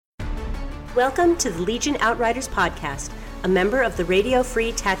Welcome to the Legion Outriders podcast, a member of the Radio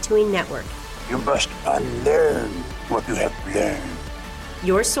Free Tattooing Network. You must unlearn what you have learned.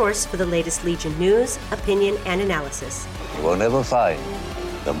 Your source for the latest Legion news, opinion, and analysis. You will never find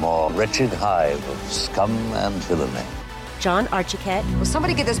the more wretched hive of scum and villainy. John Archiquette. Will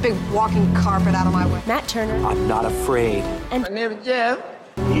somebody get this big walking carpet out of my way? Matt Turner. I'm not afraid. And my name is Jeff.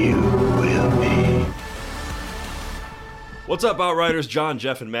 You will be. What's up, Outriders? John,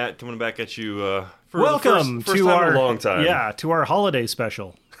 Jeff, and Matt coming back at you for Welcome the first to time our in a long time. Yeah, to our holiday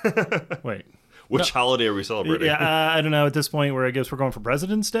special. Wait. Which holiday are we celebrating? Yeah, I don't know at this point where I guess we're going for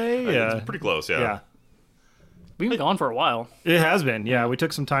President's Day. Yeah. It's pretty close, yeah. Yeah. We've been gone for a while. It has been, yeah. We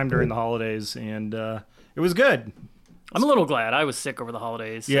took some time during the holidays, and it was good. I'm a little glad. I was sick over the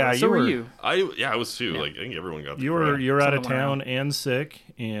holidays. Yeah, so were you. I was too. Like, I think everyone got the You were out of Something town and sick,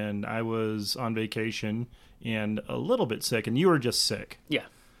 and I was on vacation and a little bit sick, and you were just sick, Yeah,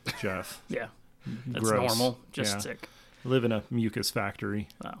 Jeff. yeah. That's Gross. normal. Just Yeah. sick. Live in a mucus factory.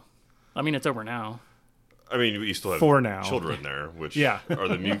 Oh. I mean, it's over now. I mean, you still have For now. children there, which Yeah. are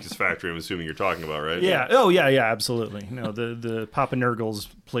the mucus factory, I'm assuming you're talking about, right? Yeah. Oh, yeah, absolutely. No, the Papa Nurgle's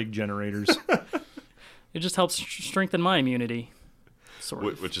plague generators. It just helps strengthen my immunity. Sort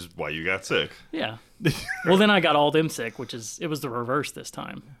of. Which is why you got sick. Yeah. Well, then I got all them sick, it was the reverse this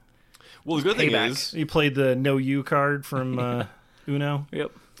time. Well, the good thing Payback. is... You played the No You card from Uno.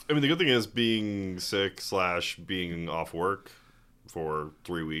 Yep. I mean, the good thing is being sick / being off work for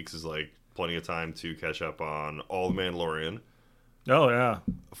 3 weeks is, like, plenty of time to catch up on all the Mandalorian. Oh, yeah.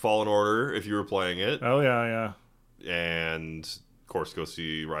 Fallen Order, if you were playing it. Oh, yeah. And, of course, go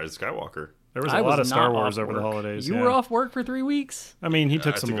see Rise of Skywalker. There was I a lot was of Star not Wars off over the work. holidays. You yeah. were off work for 3 weeks? I mean, he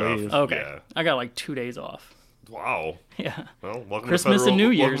took I some took off. leave. Okay. Yeah. I got like 2 days off. Wow. Yeah. Well, welcome Christmas to and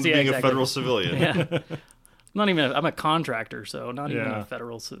New Year's, welcome to yeah, being exactly. a federal civilian. Yeah. I'm a contractor, so not even Yeah. a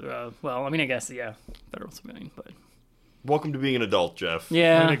federal. Well, I mean, I guess, yeah, federal civilian, but. Welcome to being an adult, Jeff.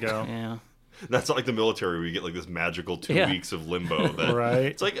 Yeah. Way to go. Yeah. That's not like the military where you get like this magical 2 Yeah. weeks of limbo. That Right.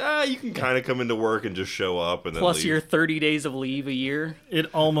 It's like, you can kind of come into work and just show up and then Plus leave. your 30 days of leave a year. It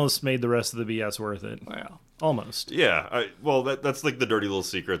almost made the rest of the BS worth it. Wow. Almost. Yeah. Well, that's like the dirty little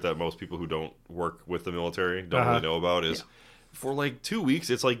secret that most people who don't work with the military don't really know about is for like 2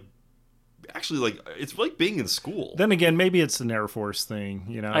 weeks, it's like, actually, like, it's like being in school. Then again, maybe it's an Air Force thing.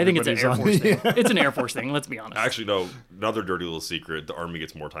 You know, I think it's an everybody's Air on- Force thing. It's an Air Force thing, let's be honest. Actually, no. Another dirty little secret: the Army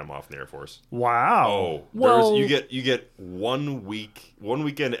gets more time off than the Air Force. Wow. Oh, Well- you get 1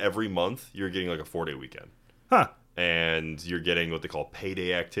 weekend every month. You're getting like a 4-day weekend, Huh. and you're getting what they call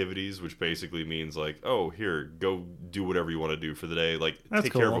payday activities, which basically means like, oh, here, go do whatever you want to do for the day, like That's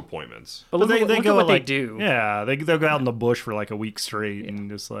take care of cool. appointments. But look, they look go at what like, they do. Yeah, they'll go out in the bush for like a week straight and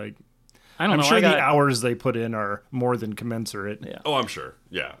just like. I don't I'm know. sure I got, the hours they put in are more than commensurate. Yeah. Oh, I'm sure.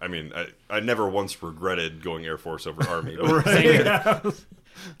 Yeah, I mean, I never once regretted going Air Force over Army. But Right. Yeah.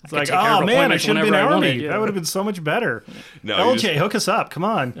 It's like, oh man, I should have been Army. That would have been so much better. No, you LJ, hook us up. Come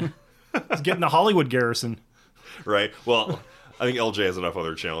on. Let's get in the Hollywood garrison. right. Well, I think LJ has enough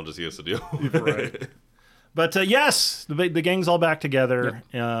other challenges he has to deal with. Right. But yes, the gang's all back together.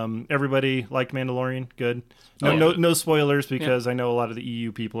 Everybody liked Mandalorian. Good. No spoilers because I know a lot of the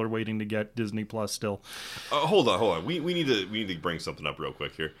EU people are waiting to get Disney Plus still. Hold on. We need to bring something up real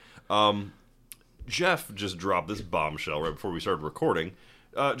quick here. Jeff just dropped this bombshell right before we started recording.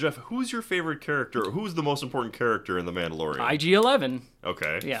 Jeff, who's your favorite character? Who's the most important character in The Mandalorian? IG-11.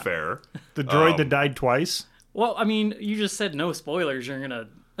 Okay, Yeah. fair. The droid that died twice. Well, I mean, you just said no spoilers. You're going to...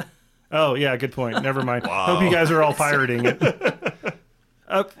 Oh yeah, good point. Never mind. Wow. Hope you guys are all pirating it. It's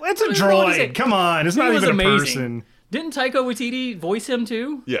a What is droid. it? Come on, it's not He was even a amazing. person. Didn't Taika Waititi voice him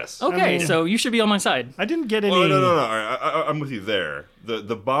too? Yes. Okay, mean- so you should be on my side. I didn't get any. Well, no. All right, I'm with you there.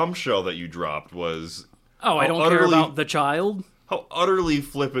 The bombshell that you dropped was Oh, I how don't care utterly- about the child. how utterly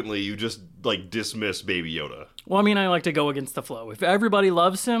flippantly you just like dismiss Baby Yoda. Well, I mean, I like to go against the flow. If everybody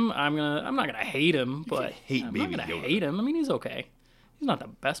loves him, I'm not gonna hate him, but hate I'm Baby not gonna Yoda. hate him. I mean, he's okay. He's not the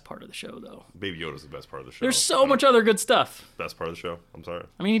best part of the show, though. Baby Yoda's the best part of the show. There's so much other good stuff. Best part of the show. I'm sorry,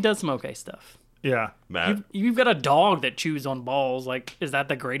 I mean, he does some okay stuff. Yeah, Matt. You've got a dog that chews on balls. Like, is that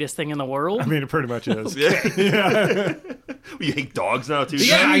the greatest thing in the world? I mean it pretty much is. Yeah. You hate dogs now too.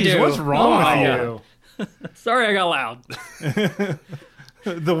 Yeah, I Jeez, do. what's wrong Oh. with Sorry, I got loud. you?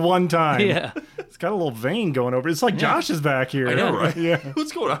 The one time. Yeah. It's got a little vein going over. It's like Josh is back here. I know, right? Yeah.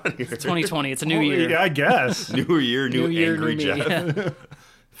 What's going on here? 2020. It's a new Well, year. yeah, I guess. New year, new year, angry new me. Jeff. Yeah.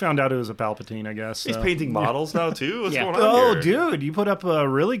 Found out it was a Palpatine, I guess. He's so. painting models now too. What's Yeah. going on Oh, here? dude, you put up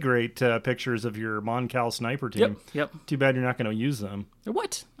really great pictures of your Mon Cal sniper team. Yep. Too bad you're not going to use them.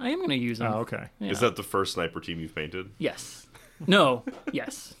 What? I am going to use them. Oh, okay. Is that the first sniper team you've painted? Yes. No.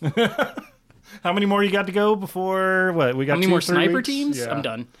 Yes. How many more you got to go before what? We got How many 2, more 3 sniper weeks? teams? Yeah. I'm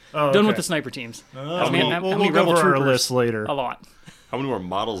done. Oh, Done okay. with the sniper teams. We'll how many go rebel over our troopers? list later. A lot. How many more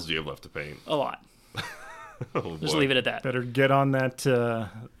models do you have left to paint? A lot. Oh, Just boy. leave it at that. Better get on that.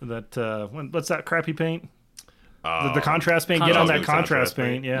 What's that crappy paint? The contrast paint. Get on that contrast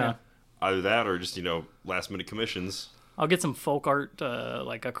paint. Yeah. Either that or just last minute commissions. I'll get some folk art,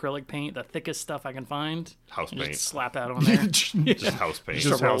 like acrylic paint, the thickest stuff I can find. House and paint. Just slap that on there. Just house paint.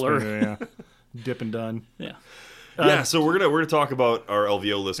 Just a roller. Yeah. Dip and done. Yeah. Yeah, so we're gonna talk about our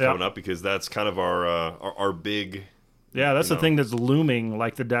LVO list coming up because that's kind of our big. Yeah, that's the thing that's looming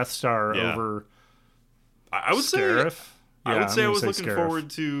like the Death Star over. I would Scarif. say. I would say I was looking Scarif. forward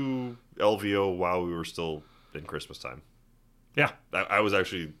to LVO while we were still in Christmas time. Yeah, I was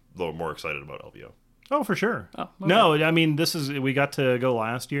actually a little more excited about LVO. Oh, for sure. Oh, okay. No, I mean we got to go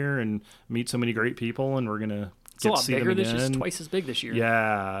last year and meet so many great people, and we're gonna It's a get lot to see them bigger this year. It's again. twice as big this year.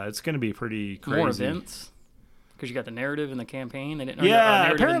 Yeah, it's gonna be pretty crazy. More events. Because you got the narrative and the campaign. They didn't. Yeah,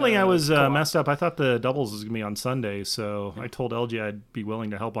 narrative apparently and I the was co-op. messed up. I thought the doubles was gonna be on Sunday, so I told LG I'd be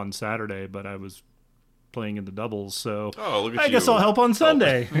willing to help on Saturday, but I was playing in the doubles, so Oh, look at I guess you. I'll help on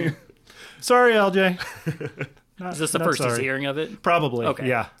Sunday. Sorry, LJ. Is this the first he's hearing of it? Probably. Okay,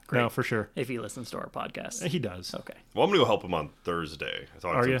 Yeah. great. No, for sure. If he listens to our podcast. He does. Okay. Well, I'm gonna go help him on Thursday. I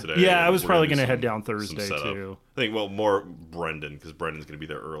talked Are to you? him today. Yeah, and I was we're probably do going to head some- down some Thursday setup. too. I think more Brendan because Brendan's gonna be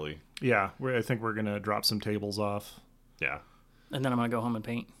there early. Yeah, I think we're going to drop some tables off. Yeah, And then I'm going to go home and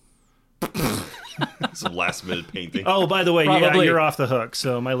paint. some last minute painting. Oh, by the way, yeah, Probably. you're off the hook.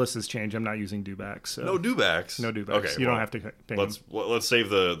 So my list has changed. I'm not using dewbacks. So. No dewbacks. No dewbacks. Okay, You don't well, have to paint Let's save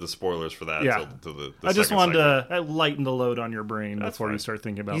the spoilers for that. Yeah. Till the I just second wanted segment. to lighten the load on your brain before you fine. start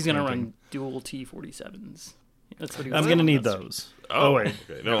thinking about He's going to painting. run dual T47s. That's what he was I'm going to saying. need That's- those. Oh, wait.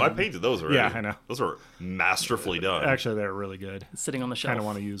 Okay. No, I painted those already. Yeah, I know. Those are masterfully done. Actually, they're really good. Sitting on the shelf. Kind of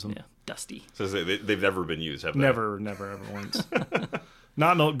want to use them. Yeah. Dusty. So they've never been used, have they? Never, ever once.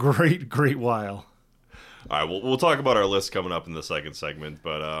 Not in a great while. All right, we'll talk about our list coming up in the second segment.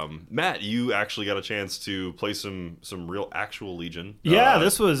 But Matt, you actually got a chance to play some real actual Legion. Yeah,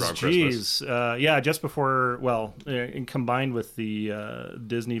 this was around Christmas. just before. Well, and combined with the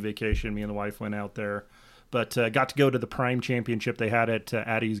Disney vacation, me and the wife went out there, but got to go to the Prime Championship they had at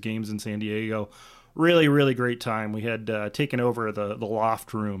Addie's Games in San Diego. Really, really great time. We had taken over the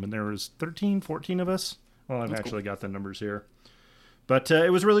loft room, and there was 13, 14 of us. Well, I've actually got the numbers here. But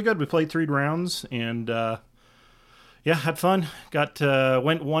it was really good. We played 3 rounds, and had fun.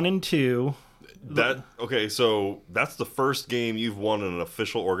 Went 1 and 2. Okay, so that's the first game you've won in an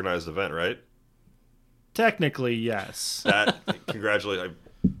official organized event, right? Technically, yes. Congratulations.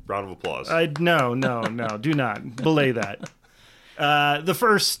 Round of applause. No. Do not belay that. The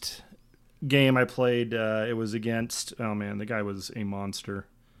first game I played, it was against. Oh man, the guy was a monster.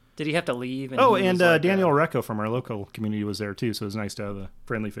 Did he have to leave? And he was like, Daniel Recco from our local community was there too, so it was nice to have a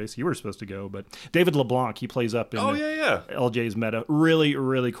friendly face. You were supposed to go, but David LeBlanc, he plays up in LJ's meta. Really,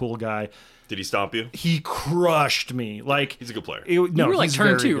 really cool guy. Did he stomp you? He crushed me. Like he's a good player. You were like he's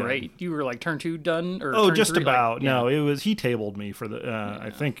turn very 2, good. right? You were like turn 2 done, or Oh, turn just 3, about. Like, No, it was he tabled me for the. I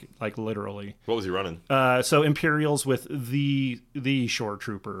think like literally. What was he running? So Imperials with the shore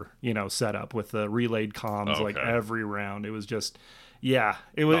trooper, setup with the relayed comms like every round. It was just. Yeah,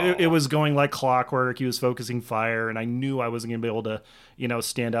 it was going like clockwork. He was focusing fire, and I knew I wasn't going to be able to,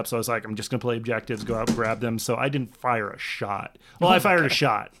 stand up. So I was like, I'm just going to play objectives, go out and grab them. So I didn't fire a shot. Well, I fired a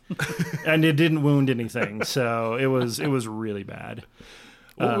shot, and it didn't wound anything. So it was really bad.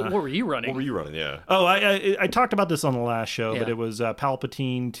 What were you running? What were you running? Yeah. Oh, I talked about this on the last show, but Yeah. it was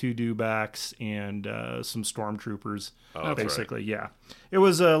Palpatine, 2 dewbacks, and some stormtroopers. Oh, that's basically, yeah. It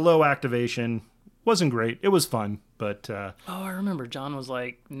was a low activation. Wasn't great. It was fun, but I remember John was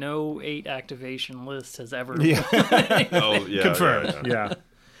like, "No 8 activation list has ever." Oh yeah. confirmed. Yeah.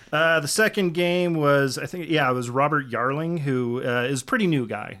 The second game was, I think, it was Robert Yarling, who is a pretty new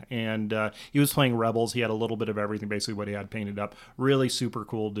guy, and he was playing Rebels. He had a little bit of everything, basically what he had painted up. Really super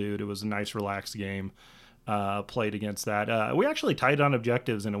cool dude. It was a nice, relaxed game. Played against that. We actually tied on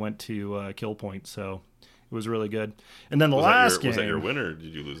objectives, and it went to kill point, so it was really good. And then the last game... Was that your win, or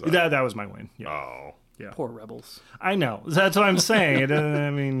did you lose that? That was my win, yeah. Oh. Yeah. Poor rebels. I know. That's what I'm saying. I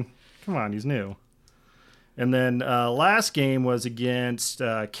mean, come on, he's new. And then last game was against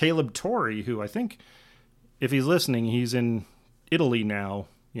Caleb Torrey, who I think, if he's listening, he's in Italy now,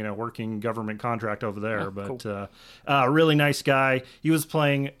 working government contract over there. But cool. Really nice guy. He was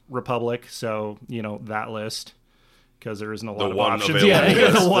playing Republic, so, that list. Because there isn't a lot of options.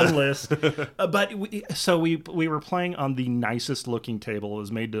 The one list. But we were playing on the nicest looking table. It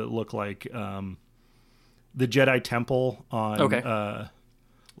was made to look like the Jedi Temple on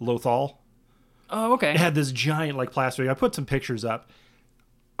Lothal. Oh, okay. It had this giant like plastic. I put some pictures up.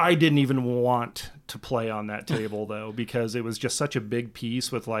 I didn't even want to play on that table though, because it was just such a big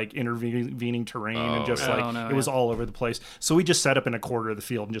piece with like intervening terrain and just it was all over the place. So we just set up in a corner of the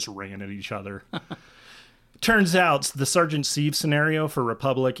field and just ran at each other. Turns out the Sergeant Sieve scenario for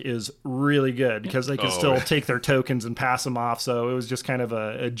Republic is really good because they can still take their tokens and pass them off. So it was just kind of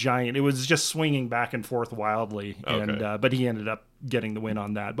a giant. It was just swinging back and forth wildly, but he ended up getting the win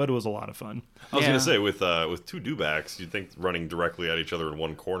on that. But it was a lot of fun. I was going to say with two dewbacks, you'd think running directly at each other in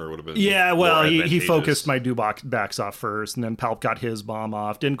one corner would have been he focused my dewbacks off first, and then Palp got his bomb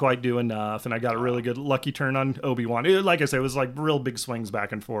off. Didn't quite do enough, and I got a really good lucky turn on Obi-Wan. Like I said, it was like real big swings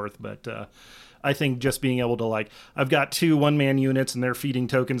back and forth, but. I think just being able to I've got 2 one-man units and they're feeding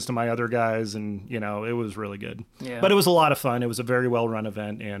tokens to my other guys, and it was really good. Yeah. But it was a lot of fun. It was a very well-run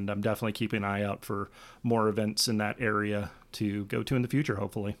event, and I'm definitely keeping an eye out for more events in that area to go to in the future,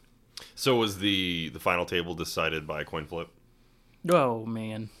 hopefully. So was the final table decided by a coin flip? Oh,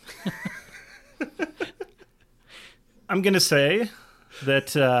 man. I'm going to say that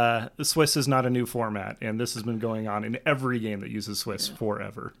the Swiss is not a new format, and this has been going on in every game that uses Swiss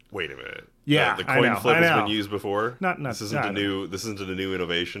forever. Wait a minute. Yeah, the coin flip has been used before. This isn't a new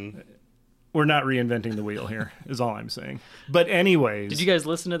innovation. We're not reinventing the wheel here, is all I'm saying. But anyways, did you guys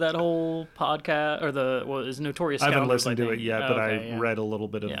listen to that whole podcast or is Notorious? I haven't Scoundrels, listened to it yet, but I read a little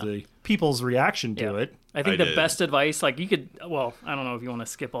bit of the people's reaction to it. I think the best advice, you could, I don't know if you want to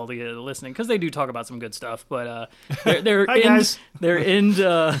skip all the listening because they do talk about some good stuff, but their end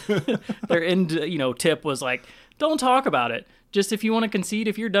tip was don't talk about it. Just if you want to concede,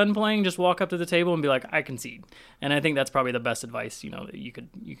 if you're done playing, just walk up to the table and be like, I concede. And I think that's probably the best advice, that you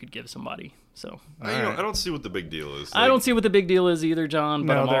could give somebody. So I don't see what the big deal is. I don't see what the big deal is either, John,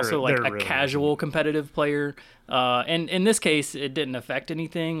 but I'm also a really casual competitive player. And in this case, it didn't affect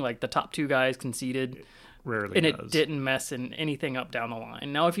anything. The top 2 guys conceded. Rarely and does. It didn't mess anything up down the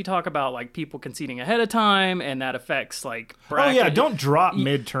line. Now, if you talk about people conceding ahead of time and that affects bracket, don't drop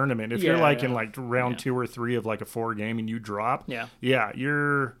mid tournament. If you're in round 2 or 3 of a 4 game and you drop,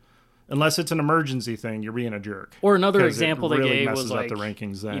 you're unless it's an emergency thing, you're being a jerk. Or another example they gave was the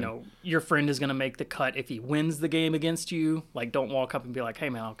rankings then. Your friend is going to make the cut if he wins the game against you. Don't walk up and be like,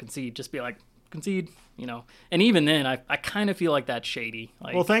 hey man, I'll concede. Just be like, concede. And even then, I kind of feel like that's shady.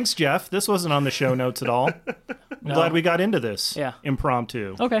 Well, thanks, Jeff. This wasn't on the show notes at all. I'm glad we got into this. Yeah.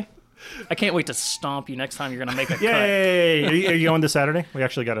 Impromptu. Okay. I can't wait to stomp you next time you're going to make a cut. Yay! Are you going this Saturday? We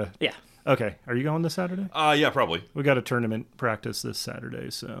actually got to... Yeah. Okay. Are you going this Saturday? Yeah, probably. We got a tournament practice this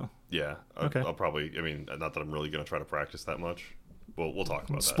Saturday, so... Yeah. Okay. I'll probably... not that I'm really going to try to practice that much. We'll talk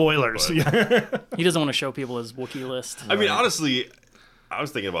about Spoilers. that. But... He doesn't want to show people his Wookiee list. Honestly, I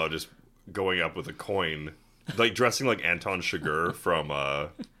was thinking about just going up with a coin, dressing like Anton Chigurh from No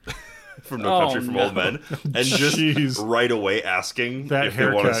Country for Old Men, and just right away asking if they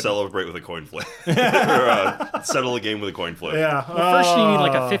want to celebrate with a coin flip or settle a game with a coin flip. Yeah. Well, first you need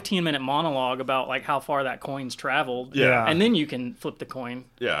a 15-minute monologue about how far that coin's traveled. Yeah. And then you can flip the coin.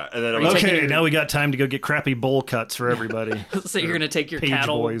 Yeah. And then now we got time to go get crappy bowl cuts for everybody. So you're gonna take your Page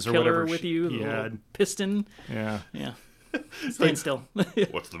cattle boys or killer whatever with you, the little piston. Yeah. Yeah. Stand still.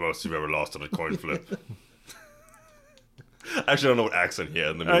 What's the most you've ever lost on a coin flip? Actually, I don't know what accent he had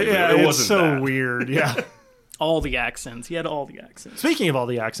in the movie. It wasn't so that weird. Yeah. All the accents. He had all the accents. Speaking of all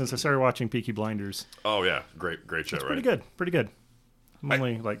the accents, I started watching Peaky Blinders. Oh yeah, great show, it's right? Pretty good. I'm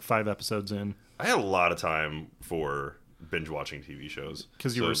only 5 episodes in. I had a lot of time for binge watching TV shows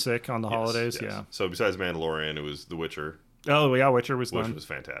because you were sick on the holidays. Yes. Yeah. So besides Mandalorian, it was The Witcher. Oh yeah, Witcher was done. Which was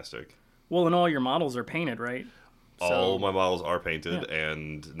fantastic. Well, and all your models are painted, right? All my models are painted,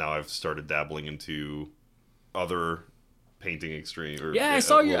 and now I've started dabbling into other painting extreme. I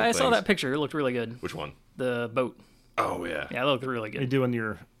saw that picture. It looked really good. Which one? The boat. Oh yeah. Yeah, it looked really good. You're doing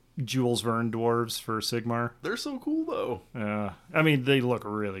your Jules Verne dwarves for Sigmar. They're so cool though. They look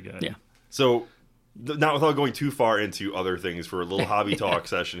really good. Yeah. So, not without going too far into other things, for a little hobby talk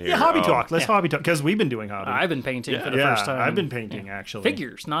session here. Yeah, hobby talk. Let's hobby talk because we've been doing hobby. I've been painting for the first time. I've been painting actually.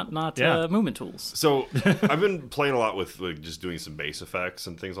 Figures, not movement tools. So I've been playing a lot with just doing some base effects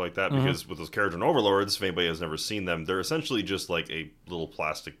and things like that because with those Kharadron Overlords, if anybody has never seen them, they're essentially just like a little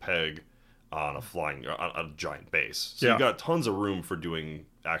plastic peg on a giant base. So you've got tons of room for doing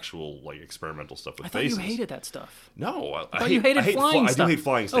actual experimental stuff with faces. I thought you hated that stuff. No, I thought you hated flying stuff. I do hate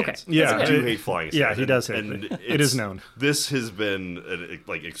flying stands. Okay. Yeah, I do hate flying stands. Yeah, he does hate it. It is known. This has been an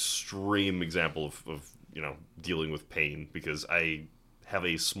extreme example of dealing with pain because I have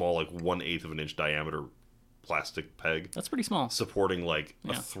a small 1/8 of an inch diameter plastic peg. That's pretty small. Supporting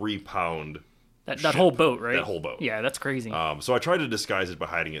a 3-pound That whole boat, right? That whole boat. Yeah, that's crazy. So I tried to disguise it by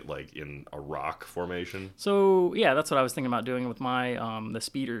hiding it like in a rock formation. So yeah, that's what I was thinking about doing with my the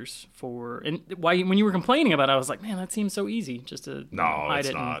speeders when you were complaining about it, I was like, man, that seems so easy just to hide it's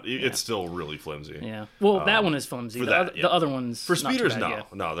it. not. It's still really flimsy. Yeah. Well, that one is flimsy. The other ones for not speeders, too bad,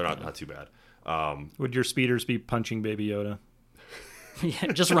 no, they're not too bad. Would your speeders be punching Baby Yoda?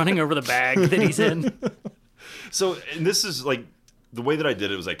 Yeah, just running over the bag that he's in. So, and this is like the way that I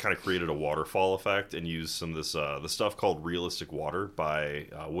did it was I kind of created a waterfall effect and used some of this the stuff called Realistic Water by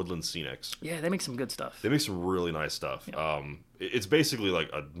Woodland Scenics. Yeah, they make some good stuff. They make some really nice stuff. Yeah. It's basically like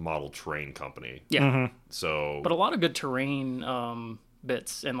a model train company. Yeah. Mm-hmm. So, but a lot of good terrain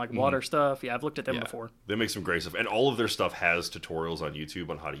bits and like water stuff. Yeah, I've looked at them before. They make some great stuff, and all of their stuff has tutorials on YouTube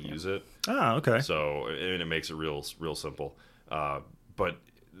on how to use it. Oh, okay. So, and it makes it real simple. But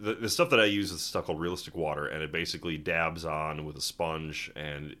the stuff that I use is stuff called Realistic Water, and it basically dabs on with a sponge,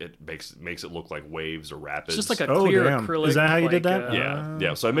 and it makes it look like waves or rapids. It's just like a clear damn. acrylic. Is that how you did that?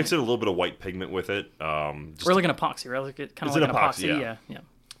 Yeah. So I mixed in a little bit of white pigment with it. Or like an epoxy, right? Like kind of like an epoxy. Yeah.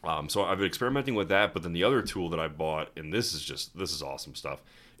 So I've been experimenting with that, but then the other tool that I bought, and this is awesome stuff.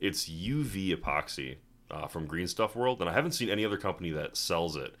 It's UV epoxy from Green Stuff World, and I haven't seen any other company that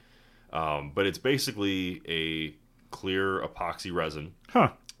sells it. But it's basically a clear epoxy resin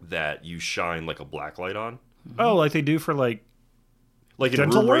that you shine like a black light on. Oh, like they do for like in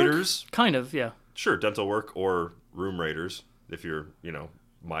dental Room work? Raiders? Kind of, yeah. Sure, dental work or Room Raiders if you're,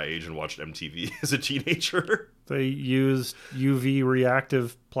 my age and watched MTV as a teenager. They used UV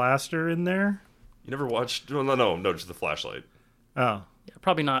reactive plaster in there? You never watched? No, just the flashlight. Oh. Yeah,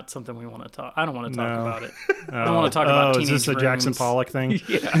 probably not something we want to talk. I don't want to talk about it. I don't want to talk about teenage is this a Jackson rooms. Pollock thing?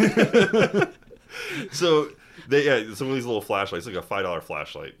 Yeah. So some of these little flashlights, like a $5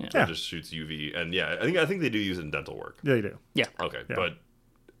 flashlight, that just shoots UV, and I think they do use it in dental work. They do. Yeah. Okay, Yeah. but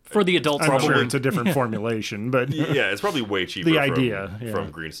for the adults, I'm sure it's a different formulation, but yeah, it's probably way cheaper. The idea,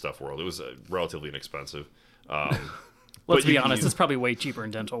 from Green Stuff World, it was relatively inexpensive. Let's be honest, it's probably way cheaper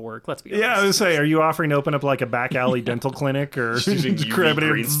in dental work. Let's be honest. yeah, I would say, are you offering to open up like a back alley dental clinic or using UV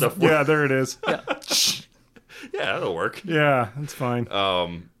Green Stuff World? Yeah, there it is. Yeah, that'll work. Yeah, that's fine.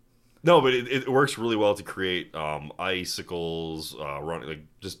 No, but it works really well to create icicles, running like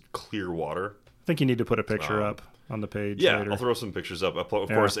just clear water. I think you need to put a picture up on the page. Yeah, later. I'll throw some pictures up. Of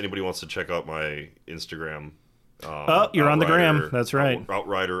course, anybody wants to check out my Instagram. You're on the gram. That's right.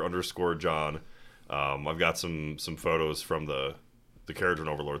 Outrider_John. I've got some photos from the Carriage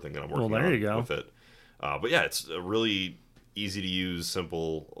Overlord thing that I'm working there on you go. with it. But yeah, it's a really easy to use,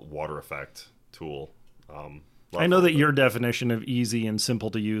 simple water effect tool. I know that your definition of easy and simple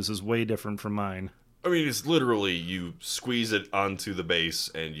to use is way different from mine. I mean, it's literally you squeeze it onto the base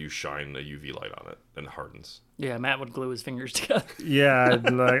and you shine a UV light on it and it hardens. Yeah, Matt would glue his fingers together. Yeah,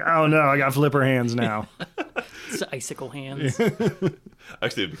 like, oh no, I got flipper hands now. It's icicle hands.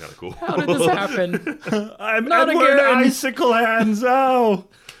 Actually, it'd be kind of cool. How did this happen? I'm Not Edward again. Icicle Hands. Oh.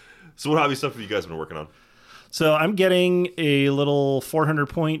 So what hobby stuff have you guys been working on? So I'm getting a little 400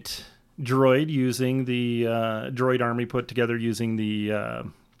 point droid using the droid army put together using the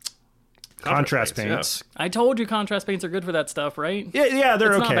contrast paints. I told you contrast paints are good for that stuff, right? Yeah,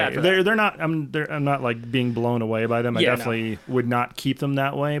 they're It's not okay. bad for They're not. I'm not like being blown away by them. I Yeah, definitely would not keep them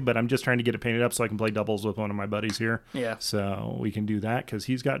that way. But I'm just trying to get it painted up so I can play doubles with one of my buddies here. Yeah. So we can do that because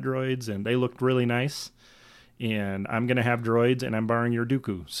he's got droids and they looked really nice. And I'm gonna have droids and I'm borrowing your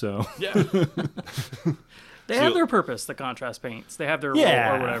Dooku. So Yeah. They have their purpose, the contrast paints. They have their role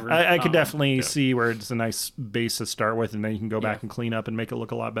yeah, or whatever. I could definitely see where it's a nice base to start with, and then you can go back Yeah. and clean up and make it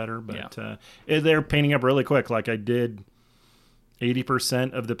look a lot better. But they're painting up really quick. Like I did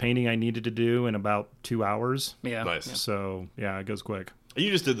 80% of the painting I needed to do in about 2 hours. Yeah. Nice. Yeah. So yeah, it goes quick. And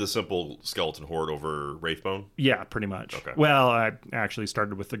you just did the simple skeleton horde over Wraithbone? Yeah, pretty much. Okay. Well, I actually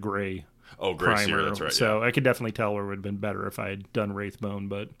started with the gray Oh, Gray primer, Seer, that's right. so I could definitely tell where it would have been better if I had done Wraithbone,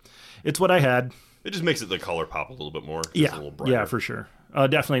 but it's what I had. It just makes the color pop a little bit more. It's Yeah, a little brighter. yeah, for sure.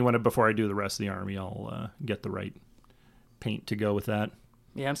 Definitely before I do the rest of the army, I'll get the right paint to go with that.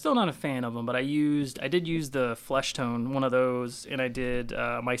 Yeah, I'm still not a fan of them, but I did use the flesh tone, one of those, and I did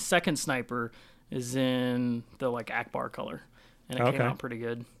my second sniper is in the like Akbar color, and it came out pretty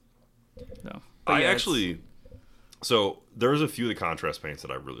good. So, So there's a few of the contrast paints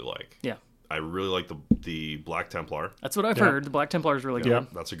that I really like. Yeah. I really like the Black Templar. That's what I've heard. The Black Templar is really good. Yeah.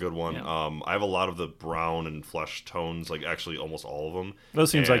 That's a good one. Yeah. I have a lot of the brown and flesh tones, like actually almost all of them.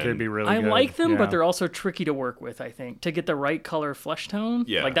 Those seems like And they'd be really I good. like them, Yeah. but they're also tricky to work with, I think, to get the right color flesh tone.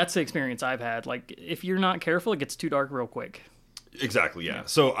 Yeah. Like, that's the experience I've had. Like, if you're not careful, it gets too dark real quick. Exactly, yeah.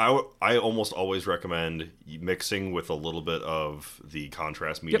 So I almost always recommend mixing with a little bit of the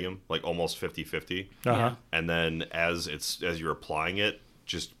contrast medium, like almost 50-50. Uh-huh. And then as you're applying it,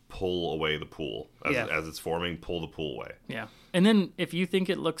 just pull away the pool. As it's forming, pull the pool away. Yeah. And then if you think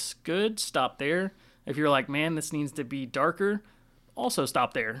it looks good, stop there. If you're like, man, this needs to be darker, also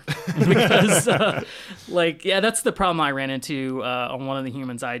stop there. Because, that's the problem I ran into on one of the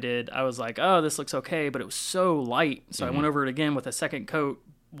humans I did. I was like, oh, this looks okay, but it was so light. So I went over it again with a second coat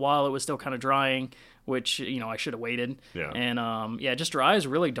while it was still kind of drying, which, I should have waited. Yeah. And, it just dries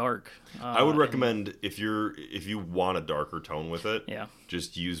really dark. I would recommend if you want a darker tone with it,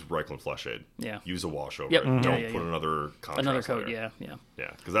 just use Reichland Flesh Aid. Yeah. Use a wash over Yep. it. Mm-hmm. Don't put another contrast another coat, layer. yeah.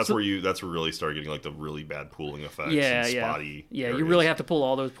 Yeah, because that's where you really start getting like the really bad pooling effects and spotty areas. You really have to pull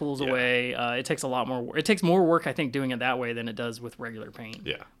all those pools away. It takes a lot more. It takes more work, I think, doing it that way than it does with regular paint.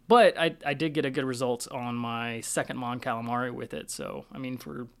 Yeah. But I did get a good result on my second Mon Calamari with it. So I mean,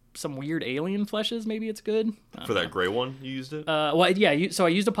 for some weird alien fleshes, maybe it's good. For that gray one, you used it? So I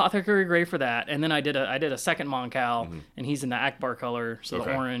used Apothecary Gray for that, and then I did a second Mon Cal, and he's in the Akbar color, so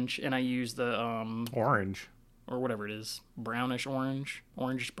the orange, and I used the orange or whatever it is, brownish orange,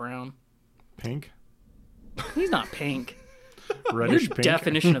 orangish brown, pink. He's not pink. Reddish Your pink.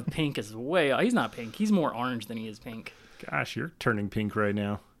 Definition of pink is he's not pink. He's more orange than he is pink. Gosh, you're turning pink right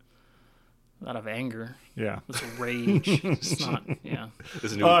now. Out of anger. Yeah. It's rage. It's not, yeah.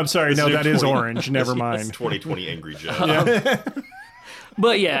 I'm sorry. No, that is orange. Never mind. 2020 Angry Jeff.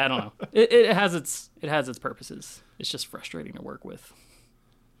 But yeah, I don't know. It has its purposes. It's just frustrating to work with.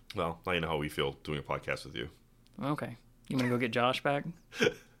 Well, now you know how we feel doing a podcast with you. Okay. You want to go get Josh back?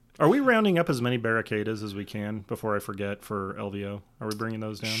 Are we rounding up as many barricadas as we can before I forget for LVO? Are we bringing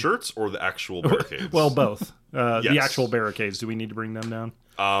those down? Shirts or the actual barricades? Well, both. Yes. The actual barricades. Do we need to bring them down?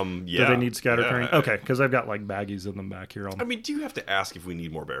 Yeah. Do they need scatter crane? Okay, because I've got like baggies of them back here. I mean, do you have to ask if we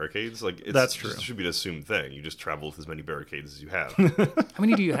need more barricades? Like, that's true. It should be an assumed thing. You just travel with as many barricades as you have. How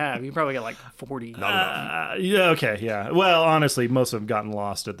many do you have? You probably got like 40. Not enough. Yeah. Okay. Yeah. Well, honestly, most have gotten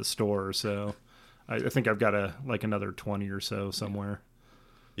lost at the store, so I think I've got another 20 or so somewhere.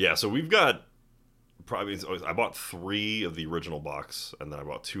 Yeah. So we've got. Probably, I bought 3 of the original box, and then I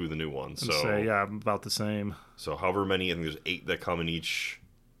bought 2 of the new ones. So yeah, about the same. So however many, I think there's 8 that come in each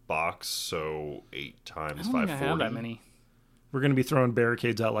box. So 8 times 540. I don't think I have that many. We're gonna be throwing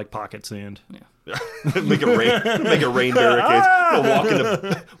barricades out like pocket sand. Yeah. Make it rain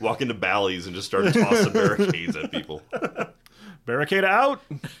barricades. Walk into Bally's and just start tossing barricades at people. Barricade out.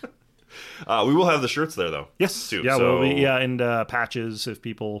 We will have the shirts there though. Yes. Too. Yeah. So, and patches if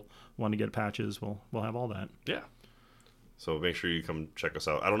people want to get patches, we'll have all that. Yeah. So make sure you come check us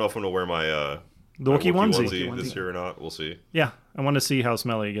out. I don't know if I'm gonna wear my the Wookiee onesie this year or not. We'll see. Yeah, I want to see how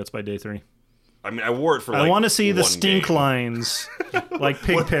smelly it gets by day 3. I mean, I wore it for. I want to see the stink lines, like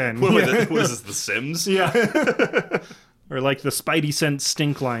Pigpen. What is this? The Sims? Yeah. Or like the Spidey sense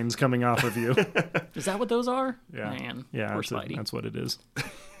stink lines coming off of you. Is that what those are? Yeah. Man. Yeah. Poor Spidey. That's what it is.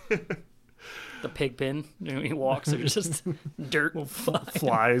 The Pigpen. When he walks, there's just dirt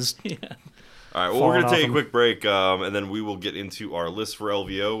flies. Yeah. All right, well, we're going to take a quick break, and then we will get into our list for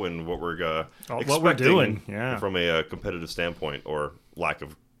LVO and what we're doing from a competitive standpoint, or lack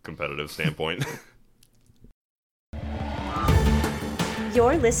of competitive standpoint.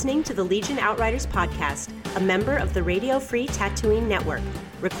 You're listening to the Legion Outriders podcast, a member of the Radio Free Tattooing Network,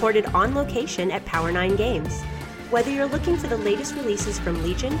 recorded on location at Power 9 Games. Whether you're looking for the latest releases from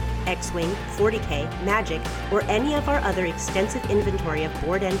Legion, X-Wing, 40K, Magic, or any of our other extensive inventory of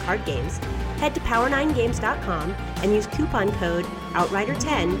board and card games, head to power9games.com and use coupon code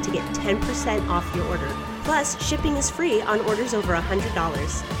OUTRIDER10 to get 10% off your order. Plus, shipping is free on orders over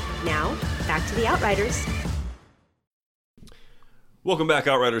 $100. Now, back to the Outriders. Welcome back,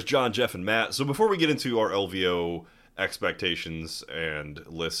 Outriders. John, Jeff, and Matt. So before we get into our LVO expectations and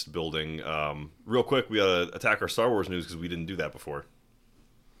list building, real quick, we gotta attack our Star Wars news because we didn't do that before.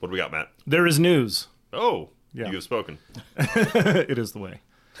 What do we got, Matt? There is news. Oh, yeah. You have spoken. It is the way.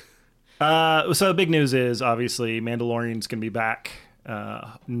 So big news is obviously Mandalorian's gonna be back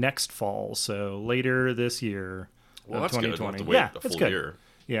next fall, so later this year. Well, that's 2020. Good. We'll have to wait a full year.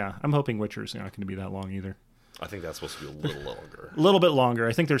 Yeah, I'm hoping Witcher's not going to be that long either. I think that's supposed to be a little longer. A little bit longer.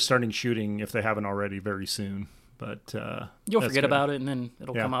 I think they're starting shooting, if they haven't already, very soon. But you'll forget about it, and then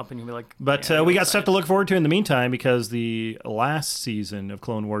it'll come up, and you'll be like. But we got stuff to look forward to in the meantime, because the last season of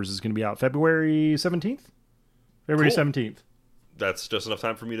Clone Wars is going to be out February 17th. February 17th. That's just enough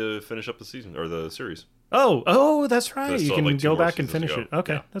time for me to finish up the season or the series. Oh, that's right. You can like go back and finish go. it.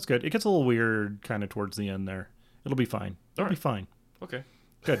 Okay, yeah. That's good. It gets a little weird kind of towards the end there. It'll be fine. It'll be fine. Okay.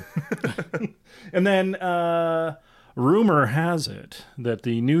 Good. And then rumor has it that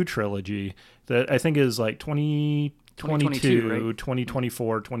the new trilogy that I think is like 2022, right?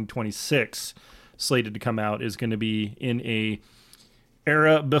 2024, 2026 slated to come out is going to be in a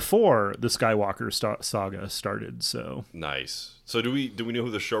era before the Skywalker saga started. So nice. So do we know who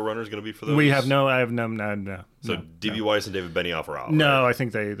the showrunner is going to be for those? I have no. So D.B. Weiss and David Benioff are out. No, right? I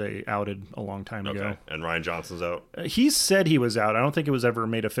think they outed a long time ago. And Rian Johnson's out. He said he was out. I don't think it was ever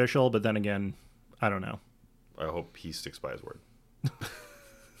made official, but then again, I don't know. I hope he sticks by his word.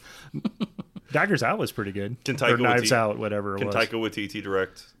 Daggers Out was pretty good. Can Taika or Knives Out, whatever it was. Can Taika Waititi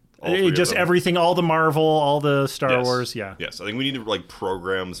direct? Just everything, all the Marvel, all the Star Wars, yeah. Yes, I think we need to like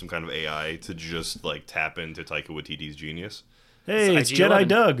program some kind of AI to just like tap into Taika Waititi's genius. Hey, it's Jedi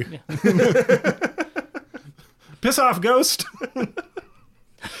Doug. Yeah. Piss off, Ghost.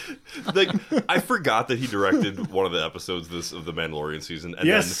 Like, I forgot that he directed one of the episodes of the Mandalorian season, and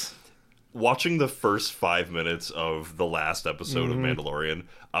then watching the first 5 minutes of the last episode of Mandalorian,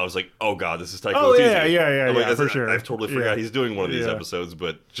 I was like, "Oh God, this is Taika Waititi." Yeah, for sure. I've totally forgot he's doing one of these episodes,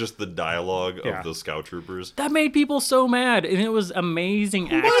 but just the dialogue of the Scout Troopers that made people so mad, and it was amazing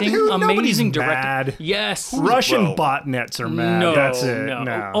acting, amazing directing. Yes, Russian botnets are mad. No, that's it.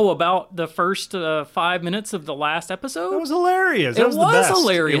 No. Oh, about the first 5 minutes of the last episode? That was hilarious. It was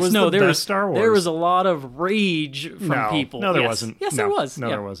hilarious. It was the best Star Wars. There was a lot of rage from people. No, there wasn't. Yes, there was. No,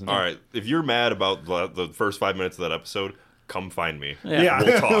 there wasn't. All right, if you're mad about the first 5 minutes of that episode, come find me. Yeah.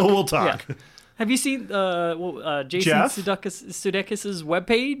 We'll talk. We'll talk. Yeah. Have you seen Jason Sudeikis'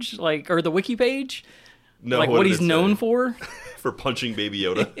 webpage, or the wiki page? No, like what he's known for? For punching Baby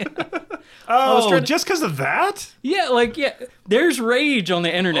Yoda. Just because of that? Yeah, there's rage on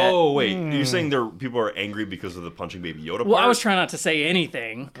the internet. Oh wait, you're saying people are angry because of the punching Baby Yoda part? Well, I was trying not to say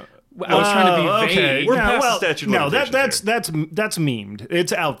anything. I was trying to be vague. Okay. We're past the statute of limitations that's memed.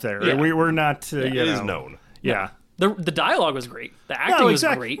 It's out there. Yeah. We're not. It is known. Yeah. The dialogue was great. The acting was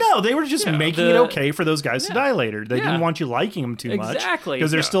great. No, they were just making it okay for those guys to die later. They didn't want you liking them too much. Exactly. Because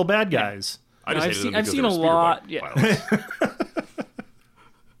they're still bad guys. I've seen a lot.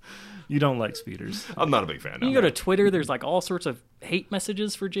 You don't like speeders. I'm not a big fan. You go to Twitter, there's like all sorts of hate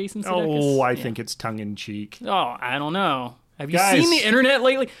messages for Jason Sudeikis. Oh, I think it's tongue-in-cheek. Oh, I don't know. Have you seen the internet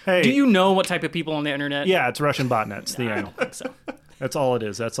lately? Hey. Do you know what type of people on the internet? Yeah, it's Russian botnets. The end. I don't think so. That's all it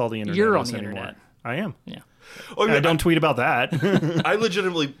is. That's all the internet You're on is the anymore. internet. I am. Yeah. Oh, I don't tweet about that. I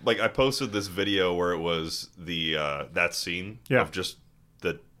legitimately I posted this video where it was the that scene of just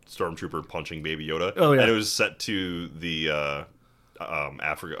the stormtrooper punching Baby Yoda. Oh yeah. And it was set to the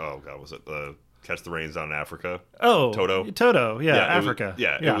Africa. Oh God, was it the Catch the Reins Down in Africa? Oh, Toto. Yeah, Africa.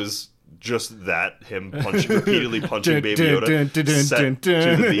 It was just that him repeatedly punching Baby Yoda set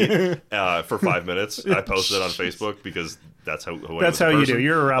to the beat for 5 minutes. I posted it on Facebook because that's how you do.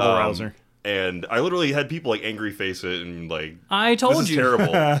 You're a rabble rouser. And I literally had people angry face it and I told this is you terrible.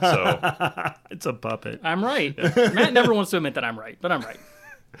 So it's a puppet. I'm right. Matt never wants to admit that I'm right, but I'm right.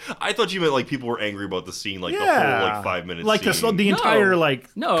 I thought you meant people were angry about the scene, the whole 5 minutes, scene. The entire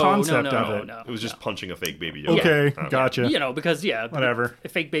concept of it. No, it was just punching a fake Baby Yoda. Okay, gotcha. Because whatever. A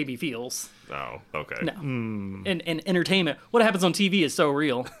fake baby feels. Oh, okay. No, and entertainment. What happens on TV is so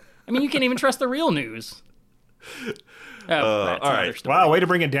real. I mean, you can't even trust the real news. All right. Wow, way to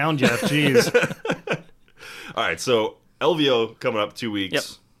bring it down, Jeff. Jeez. All right, so LVO coming up 2 weeks. Yep.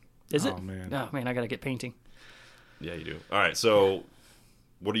 Is it? Oh man, I gotta get painting. Yeah, you do. All right, so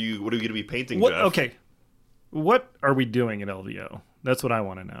what are you going to be painting, Jeff? Okay, what are we doing at LVO? That's what I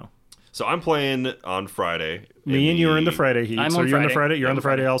want to know. So I'm playing on Friday. Me and you are in the Friday heat. I'm so on you're Friday. in the Friday. You're on the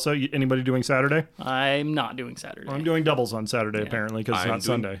Friday also. Anybody doing Saturday? I'm not doing Saturday. I'm doing doubles on Saturday apparently because it's not I'm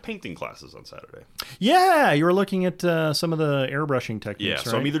doing Sunday. painting classes on Saturday. Yeah, you were looking at some of the airbrushing techniques. Yeah, right?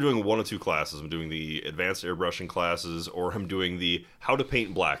 so I'm either doing one of two classes. I'm doing the advanced airbrushing classes, or I'm doing the how to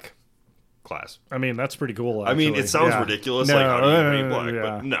paint black class. I mean, that's pretty cool. Actually. I mean, it sounds ridiculous, how do you paint black?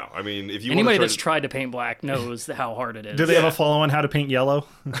 But no, I mean, if you anybody that's tried to paint black knows how hard it is. Do they have a follow on how to paint yellow?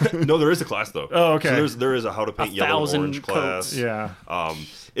 No, there is a class though. Oh, okay. So there is a how to paint yellow and orange class. Yeah.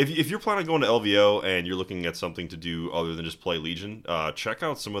 If you're planning on going to LVO and you're looking at something to do other than just play Legion, check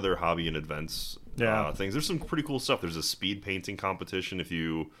out some of their hobby and events things. There's some pretty cool stuff. There's a speed painting competition if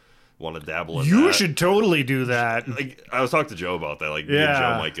you want to dabble in that. You should totally do that. I was talking to Joe about that. Me and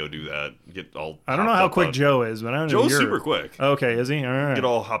Joe might go do that. I don't know how quick Joe is, but I don't know. Joe's super quick. Okay, is he? All right. Get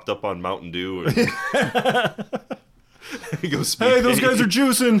all hopped up on Mountain Dew. And go speed hey, those paint. guys are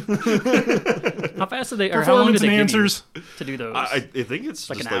juicing. How fast are they? Or how long do they give you to do those? I think it's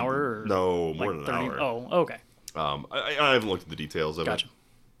like just an hour. Or no, more than 30? an hour. Oh, okay. I haven't looked at the details of Gotcha.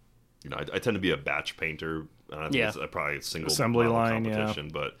 it. I tend to be a batch painter. I think it's probably a single assembly model line competition,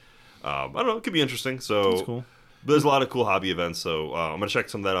 but I don't know. It could be interesting. So that's cool. But there's a lot of cool hobby events, so I'm going to check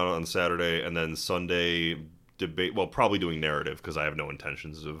some of that out on Saturday, and then Sunday debate. Well, probably doing narrative because I have no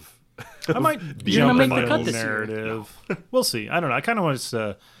intentions of. I might You're gonna jump make the into cut this year. narrative. We'll see. I don't know. I kind of want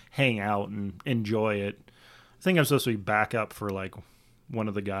to hang out and enjoy it. I think I'm supposed to be backup for like one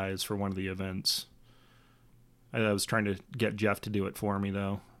of the guys for one of the events. I was trying to get Jeff to do it for me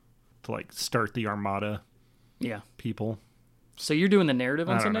though, to like start the Armada. Yeah. People. So you're doing the narrative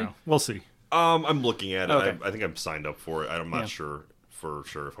on I don't Sunday? know. We'll see. I'm looking at it. Okay. I think I'm signed up for it. I'm not sure for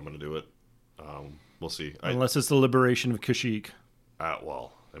sure if I'm going to do it. We'll see. Unless it's the liberation of Kashyyyk.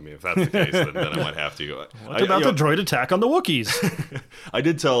 Well, I mean, if that's the case, then I might have to. What about the droid attack on the Wookiees? I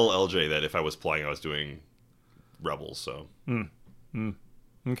did tell LJ that if I was playing, I was doing Rebels. So.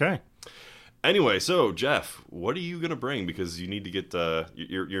 Okay. Anyway, so Jeff, what are you gonna bring? Because you need to get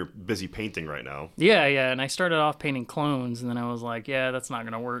you're busy painting right now. Yeah, and I started off painting clones, and then I was like, yeah, that's not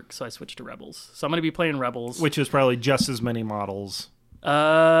going to work, so I switched to Rebels. So I'm going to be playing Rebels. Which is probably just as many models.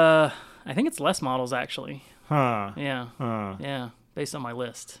 I think it's less models, actually. Huh. Yeah. Huh. Yeah, based on my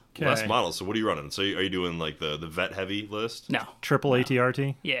list. Okay. Less models. So what are you running? So are you doing like the vet heavy list? No. Triple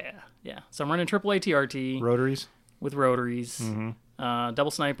ATRT? Yeah. So I'm running triple ATRT Rotaries? with rotaries,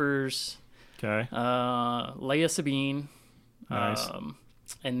 double snipers, Okay. Leia Sabine, Nice.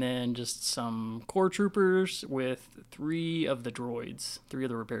 and then just some core troopers with 3 of the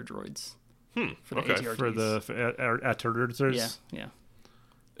repair droids. For the Okay. ATRTs. For the Atterters? Yeah.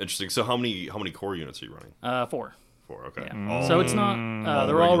 Interesting. So how many core units are you running? 4. 4. Okay. Yeah. All So it's not.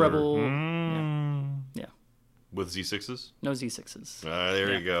 They're all regular. rebel. Yeah. With Z6s. No Z6s.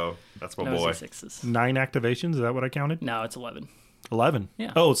 There you go. That's my No boy. Z6s. 9 activations? Is that what I counted? No, it's 11. 11?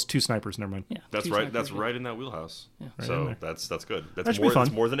 Yeah. Oh, it's 2 snipers. Never mind. Yeah. That's 2 right. snipers, That's yeah. right in that wheelhouse. Yeah. Right in So there. that's good. That That's should be more. fun.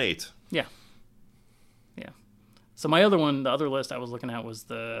 That's more than 8. Yeah. So my other one, the other list I was looking at was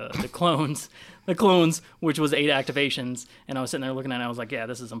the clones, which was 8 activations, and I was sitting there looking at it, and I was like, yeah,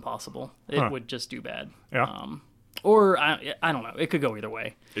 this is impossible. It would just do bad. Yeah. Or I don't know. It could go either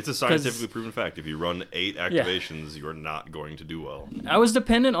way. It's a scientifically proven fact. If you run 8 activations, you are not going to do well. I was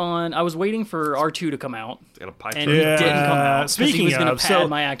waiting for R2 to come out, Got a pie and chart. he didn't come out. 'cause Speaking he was gonna of, pad so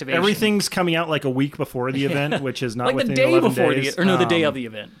my activation. everything's coming out like a week before the event, which is not like the within day 11 before days. the day of the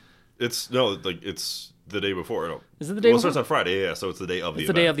event. It's the day before. No. Is it the day Well, it before? starts on Friday. Yeah, so it's the day of the It's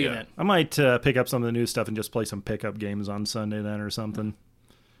event. the day of the yeah. event. I might pick up some of the new stuff and just play some pickup games on Sunday then or something.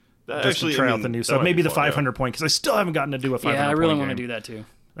 That Just to try out the new stuff. Maybe the 500 point, because I still haven't gotten to do a 500 Yeah, I really want to do that too.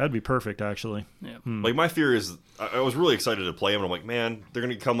 That'd be perfect, actually. Yeah. Like, my fear is, I was really excited to play them, and I'm like, man, they're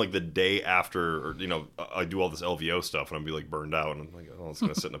going to come, like, the day after, or, I do all this LVO stuff, and I'll be, like, burned out, and I'm like, oh, it's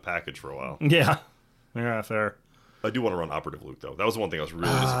going to sit in a package for a while. Yeah. Yeah, fair. I do want to run Operative Luke, though. That was one thing I was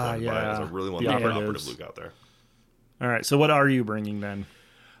really disappointed by, is I really want to run Operative Luke out there. All right, so what are you bringing, then?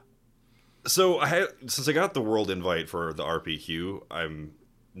 So, since I got the world invite for the RPQ, I'm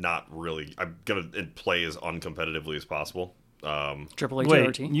going to play as uncompetitively as possible. Triple Wait,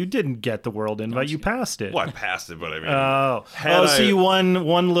 ATRT. you didn't get the world invite. You passed it. Well, I passed it, but I mean... So you won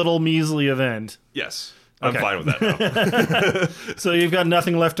one little measly event. Yes. I'm Okay. fine with that now. So you've got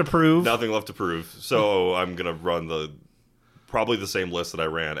nothing left to prove? Nothing left to prove. So I'm going to run probably the same list that I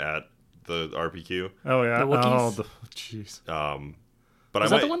ran at the RPQ. Oh, yeah. The Wookiees? Oh, jeez. But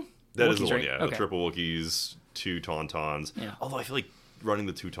Is that the one? That The is the Wookiees, one, right? yeah. Okay. The triple Wookiees, 2 Tauntauns. Yeah. Although I feel like running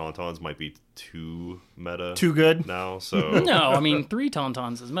the 2 Tauntauns might be too meta. Too good? now. So No, I mean 3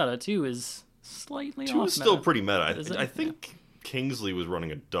 Tauntauns is meta. 2 is slightly 2 off is still meta. pretty meta. Is it? I think Kingsley was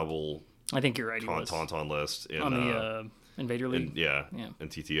running a double I think you're right. He was Tauntaun list in on the Invader League. in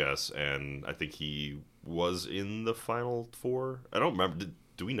TTS, and I think he was in the final 4. I don't remember.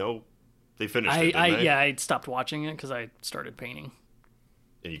 Do we know they finished it? Didn't they? I stopped watching it because I started painting.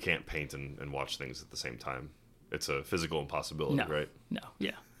 And you can't paint and watch things at the same time. It's a physical impossibility, No, right? no,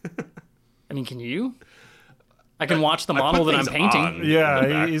 yeah. I mean, can you? I can watch the model put that I'm things painting. on in Yeah,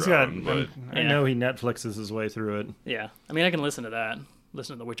 the he's got... background, but I know he Netflixes his way through it. Yeah, I mean, I can listen to that.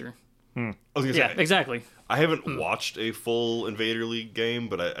 Listen to The Witcher. I was gonna Yeah, say, exactly. I haven't watched a full Invader League game,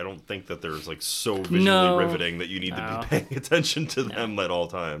 but I don't think that there's like so visually No. riveting that you need to be paying attention to them at all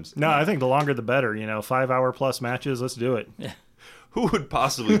times. No, I think the longer the better. 5-hour plus matches. Let's do it. Who would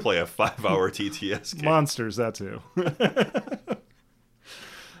possibly play a 5-hour TTS game? Monsters, that's who.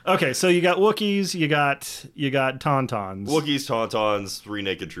 Okay, so you got Wookiees, you got Tauntauns. Wookiees, Tauntauns, 3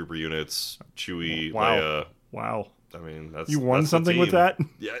 naked trooper units, Chewie, Wow. Leia. Wow. I mean, that's You won that's the something with team. that?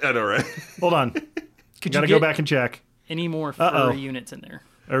 Yeah, I know, right? Hold on. Could Gotta you go get back and check. any more Uh-oh. furry units in there?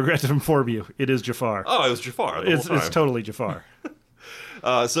 I regret to inform you. It is Jafar. Oh, it was Jafar. The it's whole time. totally Jafar.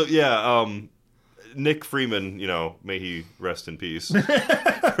 Nick Freeman, may he rest in peace. I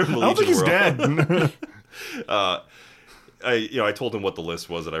don't think he's dead. I told him what the list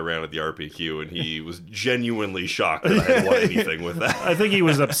was that I ran at the RPQ, and he was genuinely shocked that I had won anything with that. I think he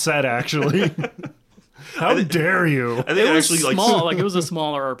was upset, actually. How dare you? I think It was actually small. Like, it was a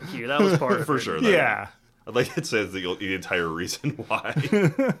smaller RPQ. That was part of for it. sure. Yeah. Like it says the entire reason why.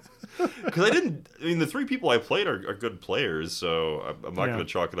 Because the three people I played are good players, so I'm not going to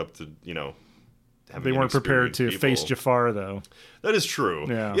chalk it up to, They weren't prepared to face Jafar, though. That is true.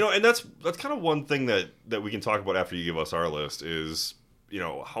 Yeah. And that's kind of one thing that we can talk about after you give us our list is,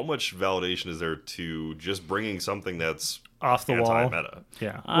 how much validation is there to just bringing something that's off the wall. Anti-meta.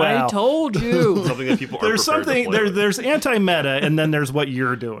 Yeah. I told you. Something that people there's aren't prepared to play with. there's anti-meta, and then there's what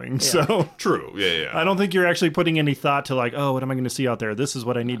you're doing. So True. Yeah. I don't think you're actually putting any thought to like, oh, what am I going to see out there? This is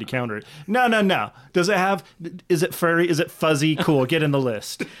what I need to counter it. No. Does it have? Is it furry? Is it fuzzy? Cool. Get in the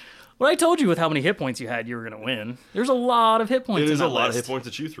list. Well, I told you with how many hit points you had, you were going to win. There's a lot of hit points. It is in a that lot list. of hit points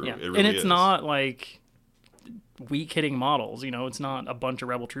to chew through. Yeah. It really and it's is. not like weak hitting models. It's not a bunch of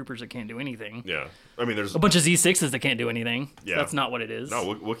rebel troopers that can't do anything. Yeah. There's A bunch of Z6s that can't do anything. Yeah. That's not what it is.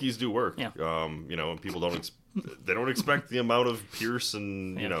 No, Wookiees do work. Yeah. And people they don't expect the amount of Pierce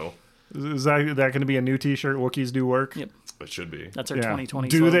and, Is that going to be a new T-shirt? Wookiees do work. Yep. it should be. That's our 2020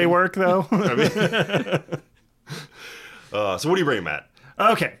 Do slogan. they work though? So what do you bring, Matt?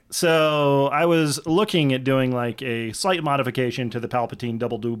 Okay, so I was looking at doing like a slight modification to the Palpatine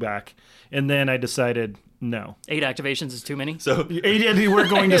double dewback, and then I decided no. 8 activations is too many. So We're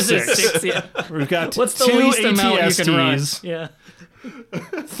going to Is it 6. 6? Yeah. We've got What's the 2 least amount you can run? ATSTs, Yeah.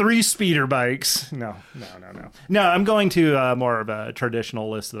 3 speeder bikes. No. No, I'm going to more of a traditional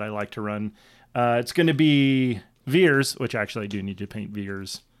list that I like to run. It's going to be Veers, which actually I do need to paint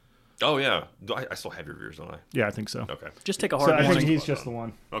Veers. Oh yeah, I still have your Veers, don't I? Yeah, I think so. Okay. Just take a So hard I think warning. he's just the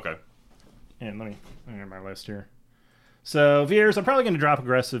one. Okay. And let me get my list here. So Veers, I'm probably going to drop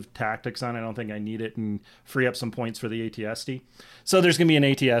aggressive tactics on. I don't think I need it and free up some points for the ATST. So there's going to be an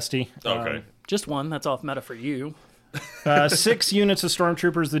ATST. Okay. Just one. That's off meta for you. 6 units of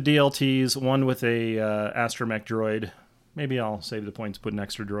stormtroopers, the DLTs, 1 with a astromech droid. Maybe I'll save the points, put an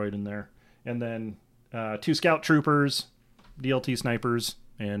extra droid in there. And then 2 scout troopers, DLT snipers,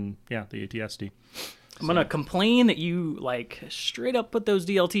 and the ATST. I'm going to complain that you straight up put those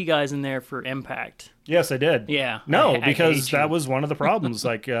DLT guys in there for impact. Yes, I did. Yeah. No, I because hate you. that was one of the problems.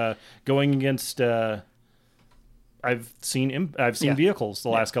 Going against, I've seen vehicles the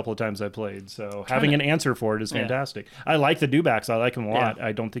last couple of times I played. So having an answer for it is fantastic. I like the dewbacks. I like them a lot. Yeah.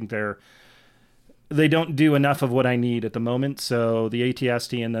 I don't think they don't do enough of what I need at the moment. So the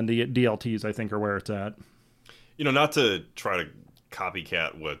ATST and then the DLTs, I think, are where it's at. Not to try to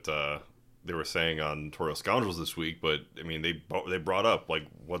copycat what they were saying on Tutorial Scoundrels this week, but they brought up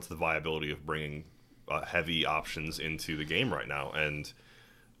what's the viability of bringing heavy options into the game right now, and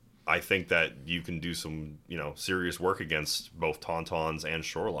I think that you can do some serious work against both Tauntauns and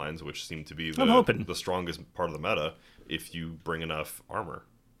Shorelines, which seem to be the strongest part of the meta if you bring enough armor,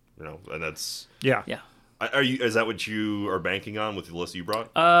 and that's Yeah. Is that what you are banking on with the list you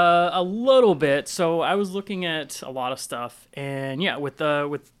brought? A little bit. So I was looking at a lot of stuff, and with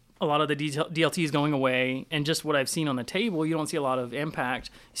a lot of the DLTs going away, and just what I've seen on the table, you don't see a lot of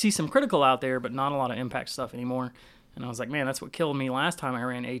impact. You see some critical out there, but not a lot of impact stuff anymore. And I was like, man, that's what killed me last time I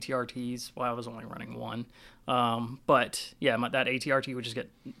ran ATRTs. Well, I was only running 1. But that ATRT would just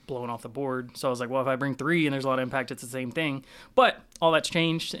get blown off the board. So I was like, well, if I bring 3 and there's a lot of impact, it's the same thing. But all that's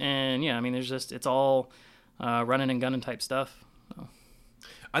changed, and it's all running and gunning type stuff. So.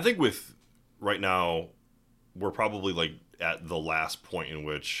 I think with right now, we're probably at the last point in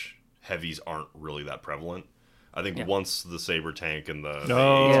which heavies aren't really that prevalent. I think once the Saber tank and the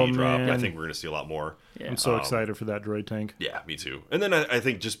AT drop, I think we're going to see a lot more. Yeah. I'm so excited for that droid tank. Yeah, me too. And then I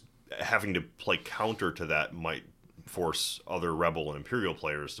think just having to play counter to that might force other Rebel and Imperial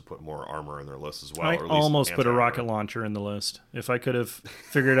players to put more armor in their list as well. I or at least almost put a anti-armor. rocket launcher in the list. If I could have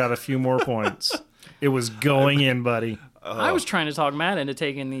figured out a few more points, it was going in, buddy. I was trying to talk Matt into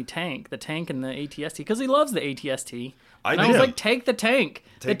taking the tank and the ATST, because he loves the ATST. I was like, take the tank.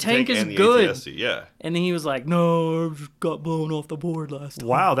 The tank is and the good. ATST, yeah. And then he was like, no, I just got blown off the board last time.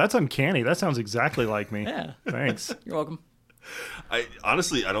 Wow, that's uncanny. That sounds exactly like me. Yeah. Thanks. You're welcome.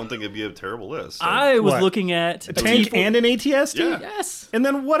 Honestly, I don't think it'd be a terrible list. I was What? looking at A tank and an ATST? Yeah. Yes. And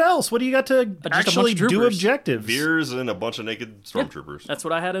then what else? What do you got to bunch actually of do troopers. objectives? Veers and a bunch of naked stormtroopers. That's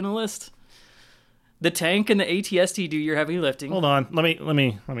what I had in a list. The tank and the ATST do your heavy lifting. Hold on. Let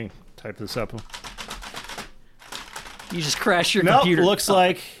me type this up. You just crash your No, computer. looks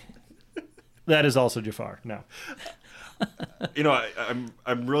like that is also Jafar. No.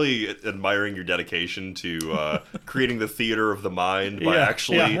 I'm really admiring your dedication to creating the theater of the mind by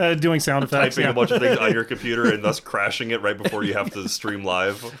actually doing sound effects, typing a bunch of things on your computer and thus crashing it right before you have to stream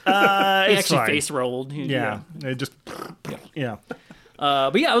live. He actually face rolled. It just But yeah,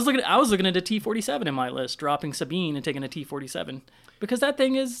 I was looking at a T-47 in my list, dropping Sabine and taking a T-47 because that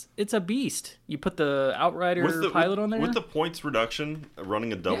thing it's a beast. You put the Outrider pilot on there with the points reduction,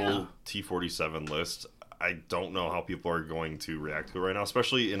 running a double T-47 list. I don't know how people are going to react to it right now,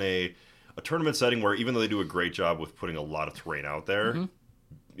 especially in a tournament setting where even though they do a great job with putting a lot of terrain out there,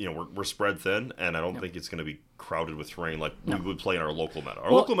 we're spread thin, and I don't think it's going to be crowded with terrain like we would play in our local meta.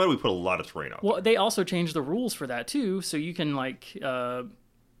 Our local meta, we put a lot of terrain out there. Well, they also changed the rules for that too, so you can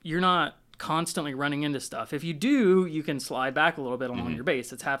you're not constantly running into stuff. If you do, you can slide back a little bit along your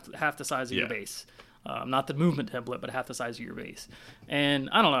base. It's half the size of your base. Not the movement template, but half the size of your base. And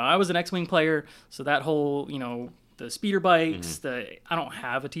I don't know. I was an X-Wing player, so that whole, the speeder bikes, I don't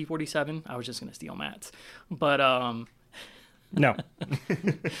have a T-47. I was just going to steal Matt's. But, no.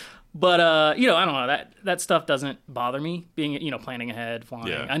 But, I don't know. That stuff doesn't bother me, being, planning ahead, flying.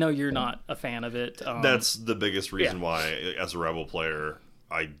 Yeah. I know you're not a fan of it. That's the biggest reason why, as a Rebel player,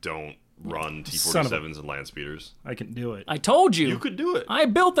 I don't run T-47s and land speeders. I can do it. I told you. You could do it. I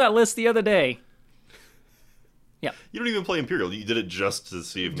built that list the other day. Yeah. You don't even play Imperial. You did it just to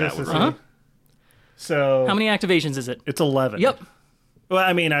see if Matt would Uh-huh. run. So how many activations is it? It's 11. Yep. Well,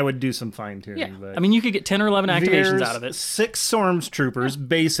 I mean, I would do some fine tuning. Yeah. But I mean, you could get 10 or 11 activations out of it. 6 Stormtroopers,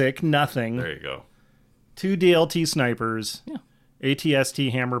 basic, nothing. There you go. 2 DLT snipers. Yeah.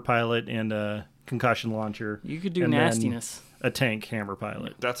 ATST hammer pilot and a concussion launcher. You could do and nastiness. Then a tank hammer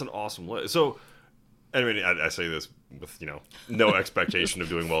pilot. That's an awesome list. So, I mean, I say this with no expectation of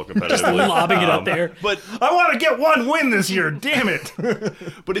doing well competitively. Just lobbing it up there. But I want to get one win this year. Damn it!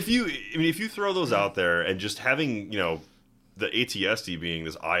 But if you throw those out there and just having the ATSD being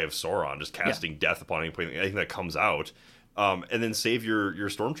this Eye of Sauron, just casting death upon anything that comes out, and then save your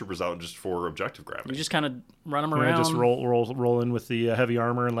stormtroopers out just for objective grabbing. You just kind of run them around. Just roll in with the heavy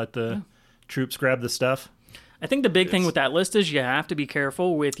armor and let the troops grab the stuff. I think the big thing with that list is you have to be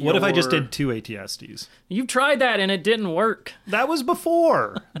careful with What if I just did 2 ATSDs? You've tried that and it didn't work. That was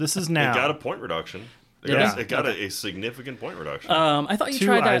before. This is now. It got a point reduction. It got a significant point reduction. I thought you 2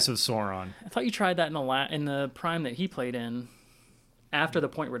 tried that. Eyes of Sauron. I thought you tried that in the prime that he played in after the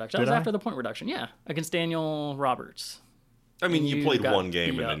point reduction. That was after the point reduction, yeah, against Daniel Roberts. I mean, you played one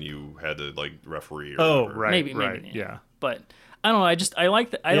game and up. then you had to referee. Or whatever. right, maybe, right, yeah. But I don't know. I like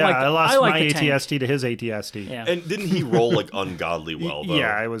the. I lost like my the tank. ATST to his ATST. Yeah. And didn't he roll ungodly well though?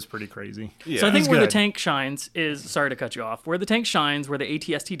 Yeah, it was pretty crazy. Yeah. So I think He's where the good. tank shines is, sorry to cut you off, where the tank shines, where the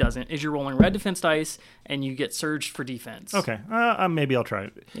ATST doesn't, is you're rolling red defense dice and you get surged for defense. Okay, maybe I'll try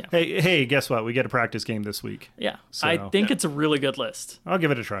it. Yeah. Hey, guess what? We get a practice game this week. Yeah. So, I think it's a really good list. I'll give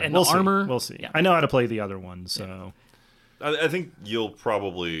it a try. And we'll the see. armor- We'll see. yeah. I know how to play the other ones, so. I think you'll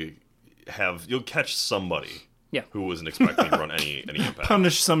probably you'll catch somebody Yeah. who wasn't expecting to run any impact.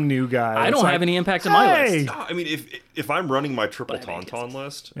 Punish some new guy. I It's don't like, have any impact in my hey! list. No, I mean, if I'm running my triple But I mean, tauntaun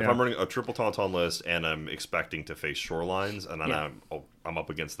list, if Yeah. I'm running a triple tauntaun list and I'm expecting to face shorelines and then I'm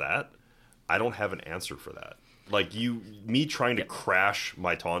up against that, I don't have an answer for that. Like me trying to crash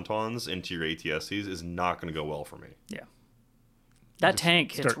my tauntauns into your ATSCs is not going to go well for me. Yeah. That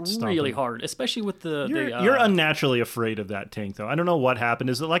tank hits start really stomping. hard, especially with the. You're unnaturally afraid of that tank, though. I don't know what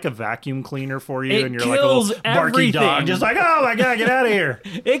happened. Is it like a vacuum cleaner for you, It and you're like a kills little barky dog, everything. just like, oh my god, get out of here!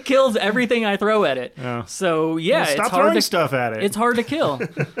 It kills everything I throw at it. Oh. So yeah, Stop it's hard throwing to stuff at it. It's hard to kill.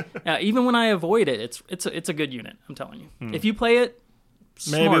 Even when I avoid it, it's a good unit. I'm telling you. If you play it,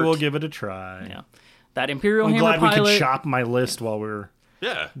 Maybe smart. we'll give it a try. Yeah, that Imperial I'm Hammer glad we pilot. could shop my list while we're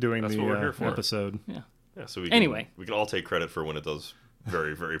Yeah, doing that's the what we're here for. episode. Yeah. Yeah, so we Anyway. we can all take credit for when it does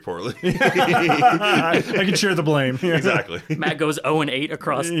very, very poorly. I can share the blame. Yeah. Exactly. Matt goes 0-8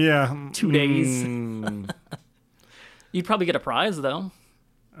 across Yeah. 2 days. Mm, You'd probably get a prize though.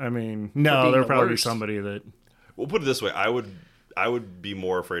 I mean, For no, being there'll the probably be worst. somebody that. We'll put it this way: I would be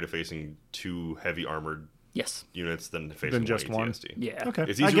more afraid of facing 2 heavy armored Yes. units than facing Than just one one? ATSD. Yeah. Okay.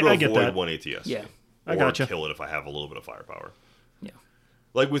 It's I easier get to avoid that. one ATSD. Yeah. I or gotcha. kill it if I have a little bit of firepower. Yeah.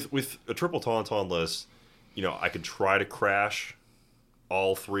 Like with a triple tauntaun list, I could try to crash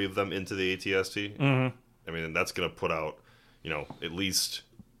all 3 of them into the ATST. Mm-hmm. I mean, that's going to put out, at least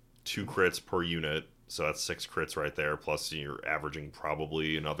 2 crits per unit. So that's 6 crits right there. Plus, you're averaging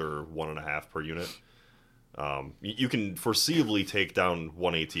probably another 1.5 per unit. You can foreseeably take down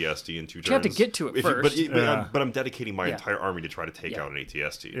one ATST in 2 turns. You have to get to it first. But I'm dedicating my entire army to try to take out an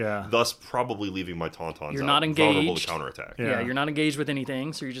ATST. Thus, probably leaving my Tauntauns You're not engaged. vulnerable to counterattack. Yeah, you're not engaged with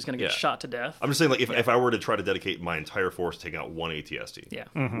anything, so you're just going to get shot to death. I'm just saying, like, if I were to try to dedicate my entire force to taking out one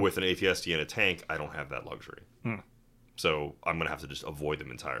ATST, with an ATST and a tank, I don't have that luxury. So I'm going to have to just avoid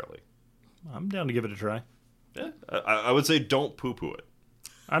them entirely. I'm down to give it a try. Yeah, I would say don't poo-poo it.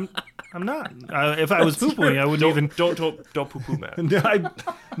 I'm not. If I was poo-pooing, I wouldn't don't poo-poo, Matt.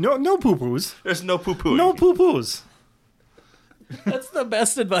 No poo-poos. There's no poo-pooing. No poo-poos. That's the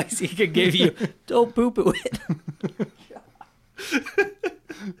best advice he could give you. Don't poo-poo it.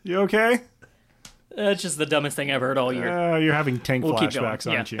 You okay? That's just the dumbest thing I've heard all year. You're having tank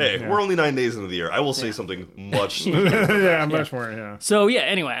flashbacks, aren't you? Hey, we're only 9 days into the year. I will say something much smoother. Much more, yeah. So,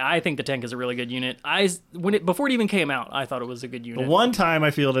 anyway, I think the tank is a really good unit. Before it even came out, I thought it was a good unit. The one time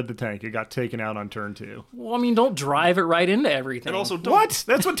I fielded the tank, it got taken out on turn 2. Well, I mean, don't drive it right into everything. And also, don't... What?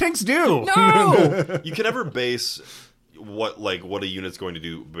 That's what tanks do! No! You can never base... what a unit's going to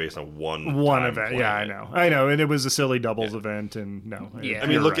do based on one event. Yeah, I know, and it was a silly doubles event, and no. I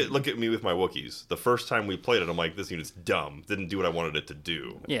mean, look at me with my Wookiees. The first time we played it, I'm like, this unit's dumb. Didn't do what I wanted it to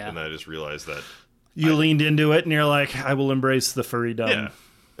do. Yeah, and then I just realized that you leaned into it, and you're like, I will embrace the furry dumb. Yeah,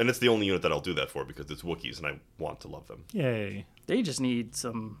 and it's the only unit that I'll do that for because it's Wookiees, and I want to love them. Yay! They just need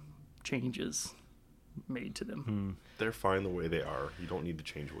some changes made to them. They're fine the way they are. You don't need to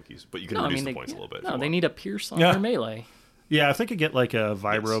change Wookiees, but you can reduce the points a little bit. No, they need a pierce on their melee. Yeah, if they could get like a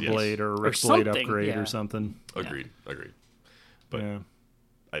vibroblade or a Rift Blade upgrade or something. Agreed. But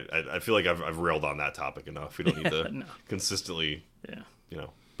I feel like I've railed on that topic enough. We don't need to consistently,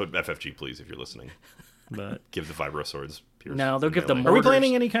 But FFG, please, if you're listening, but give the Vibro Swords pierce. No, they'll give them. Are we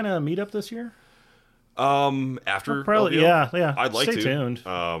planning any kind of meetup this year? After probably, LVO? yeah. I'd like Stay to. tuned.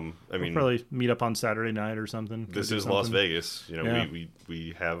 I mean, we'll probably meet up on Saturday night or something. This is Las Vegas.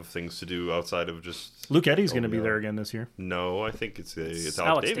 We have things to do outside of just. Luke Eddy's going to be there again this year. No, I think it's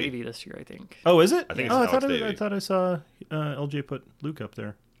Alex Davey this year. I think. Oh, is it? I think it's Alex Davey. I thought I saw LJ put Luke up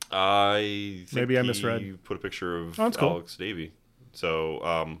there. I think maybe I misread. You put a picture of cool. Alex Davey.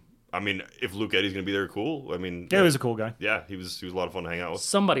 So, I mean, if Luke Eddy's going to be there, cool. I mean, he was a cool guy. Yeah, he was a lot of fun to hang out with.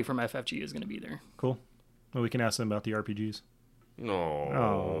 Somebody from FFG is going to be there. Cool. Well, we can ask them about the RPGs. No.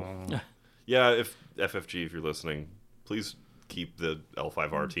 Oh. Yeah, if FFG, if you're listening, please keep the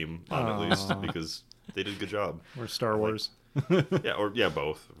L5R team on at least because they did a good job. Or Star Wars.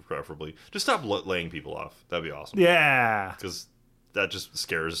 Both, preferably. Just stop laying people off. That'd be awesome. Yeah. Because that just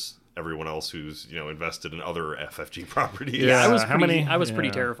scares everyone else who's invested in other FFG properties. Yeah, I was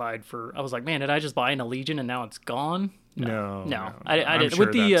pretty terrified I was like, man, did I just buy in a Legion and now it's gone? No. I did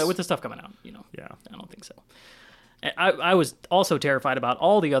with the stuff coming out. Yeah, I don't think so. I was also terrified about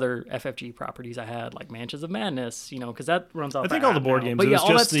all the other FFG properties I had, like Mansions of Madness, because that runs off. I think all the board games, but it was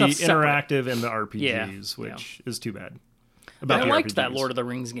just the interactive and the RPGs, which is too bad. I liked that Lord of the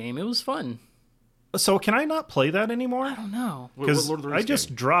Rings game; it was fun. So can I not play that anymore? I don't know. Because I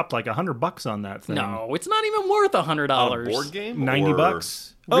just dropped like $100 on that thing. No, it's not even worth $100. Board game?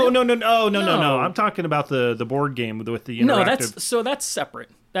 $90? Oh, no. I'm talking about the board game with the interactive. No, that's separate.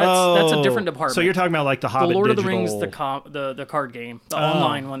 That's a different department. So you're talking about like the Hobbit the Lord digital... of the Rings, the card game, the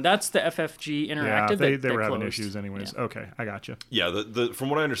online one. That's the FFG interactive. Yeah, they were having issues anyways. Yeah. Okay, I gotcha. Yeah, from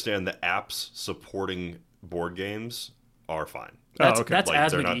what I understand, the apps supporting board games are fine. That's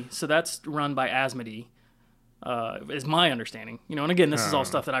Asmodee. So that's run by Asmodee, is my understanding. And again, this is all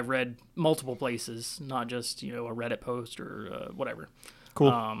stuff that I've read multiple places, not just a Reddit post or whatever.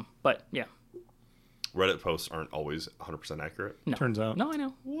 Cool. But yeah, Reddit posts aren't always 100% accurate. No. Turns out. No, I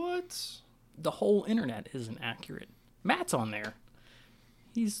know. What? The whole internet isn't accurate. Matt's on there.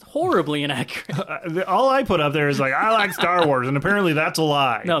 He's horribly inaccurate. All I put up there is like, I like Star Wars, and apparently that's a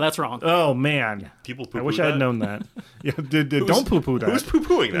lie. No, that's wrong. Oh, man. People poo-poo I wish that? I had known that. Yeah, don't poo-poo that. Who's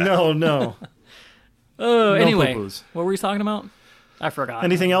poo-pooing that? No. Anyway, poo-poos. What were we talking about? I forgot.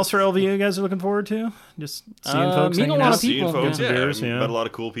 Anything else for LVO you guys are looking forward to? Just seeing folks meeting hanging a lot out? of people. Seeing folks, beers, met a lot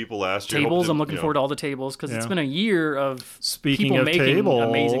of cool people last year. Tables, I'm looking forward to all the tables because it's been a year of Speaking people of making tables,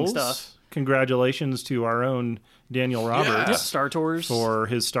 amazing stuff. Congratulations to our own Daniel Roberts Yep, Star Tours for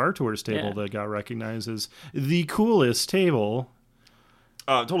his Star Tours table that got recognized as the coolest table.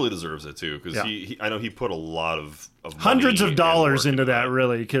 Totally deserves it too because I know he put a lot of hundreds money of dollars and work into that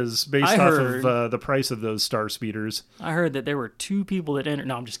really because based off of the price of those Star Speeders. I heard that there were 2 people that entered.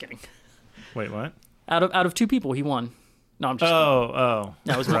 No, I'm just kidding. Wait, what? Out of 2 people, he won. No, I'm just kidding. No,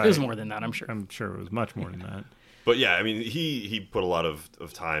 it was more than that. I'm sure. I'm sure it was much more than that. But yeah, I mean, he put a lot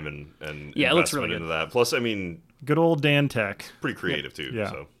of time and it looks investment really good into that. Plus, I mean, good old Dan Tech, pretty creative too. Yeah.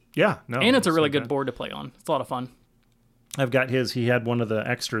 So Yeah, no. And it's a really good board to play on. It's a lot of fun. I've got his. He had one of the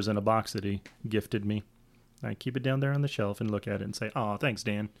extras in a box that he gifted me. I keep it down there on the shelf and look at it and say, "Oh, thanks,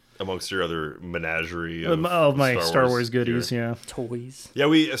 Dan." Amongst your other menagerie of my Star Wars goodies, gear. yeah. Toys. Yeah,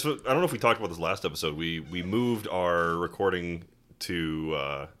 so I don't know if we talked about this last episode. We moved our recording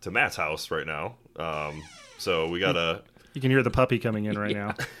to Matt's house right now. So we gotta. You can hear the puppy coming in right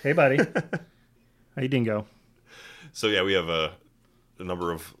now. Hey, buddy. How you dingo? So yeah, we have a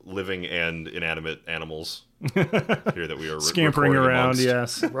number of living and inanimate animals here that we are scampering around. Amongst.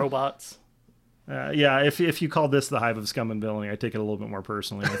 Yes, robots. Yeah, if you call this the hive of scum and villainy, I take it a little bit more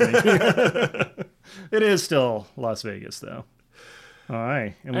personally. I think it is still Las Vegas, though. All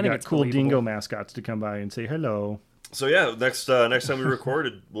right, and we got cool dingo mascots to come by and say hello. So yeah, next time we record,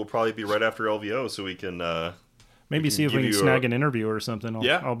 it will probably be right after LVO, so we can maybe see if we can snag an interview or something.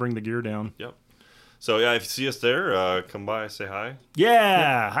 I'll bring the gear down. Yep. So yeah, if you see us there, come by, say hi.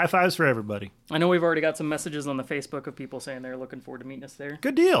 Yeah, high fives for everybody. I know we've already got some messages on the Facebook of people saying they're looking forward to meeting us there.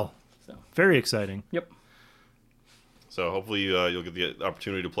 Good deal. So very exciting. Yep. So hopefully you'll get the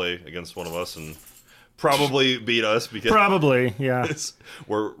opportunity to play against one of us and probably beat us because yeah,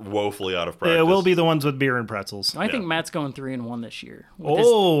 we're woefully out of practice. Yeah, we'll be the ones with beer and pretzels. I think Matt's going 3-1 this year.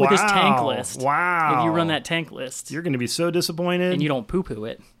 With his tank list. Wow! If you run that tank list, you're going to be so disappointed, and you don't poo-poo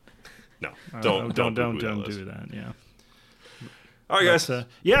it. No, don't do that. Yeah. All right, guys.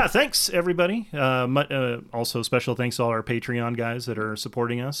 Yeah, thanks everybody. Also, special thanks to all our Patreon guys that are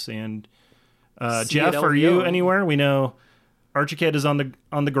supporting us. And Jeff, are you anywhere? We know Archicad is on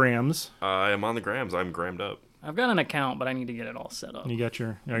the grams. I am on the grams. I'm grammed up. I've got an account, but I need to get it all set up. Are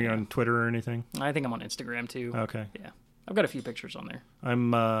you on Twitter or anything? I think I'm on Instagram too. Okay. Yeah, I've got a few pictures on there.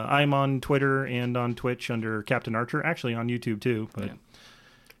 I'm on Twitter and on Twitch under Captain Archer. Actually on YouTube too. But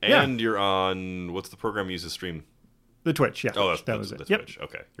and you're on what's the program you use to stream? The Twitch, yeah. Oh, that was it. Twitch. Yep.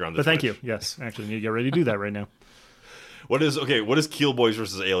 Okay, you're on the But Twitch. thank you. Yes, actually, you need to get ready to do that right now. What is Keel Boys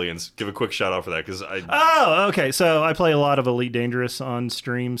versus Aliens? Give a quick shout out for that because I. Oh, okay. So I play a lot of Elite Dangerous on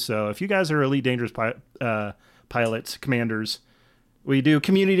stream. So if you guys are Elite Dangerous pilots, commanders, we do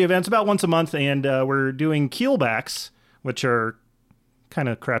community events about once a month, and we're doing keelbacks, which are kind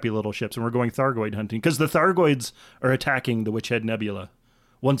of crappy little ships, and we're going Thargoid hunting because the Thargoids are attacking the Witchhead Nebula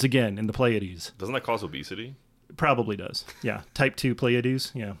once again in the Pleiades. Doesn't that cause obesity? Probably does. Yeah. Type 2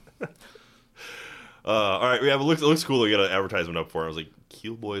 Pleiades. Yeah. All right. Yeah, it looks cool. We got an advertisement up for it. I was like,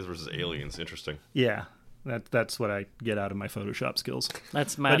 Keel Boys versus Aliens. Interesting. Yeah. That's what I get out of my Photoshop skills.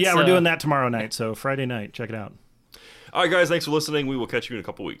 That's Matt's, But yeah, we're doing that tomorrow night. So Friday night. Check it out. All right, guys. Thanks for listening. We will catch you in a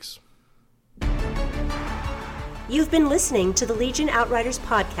couple weeks. You've been listening to the Legion Outriders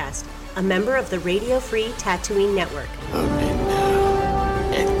podcast, a member of the Radio Free Tatooine Network. Only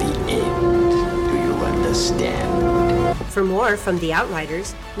now, at the end, do you understand? For more from the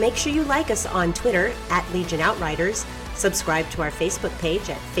Outriders, make sure you like us on Twitter @Legion Outriders, subscribe to our Facebook page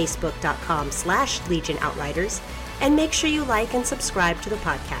at facebook.com/Legion Outriders, and make sure you like and subscribe to the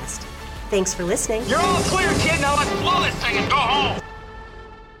podcast. Thanks for listening. You're all clear, kid. Now let's blow this thing and go home.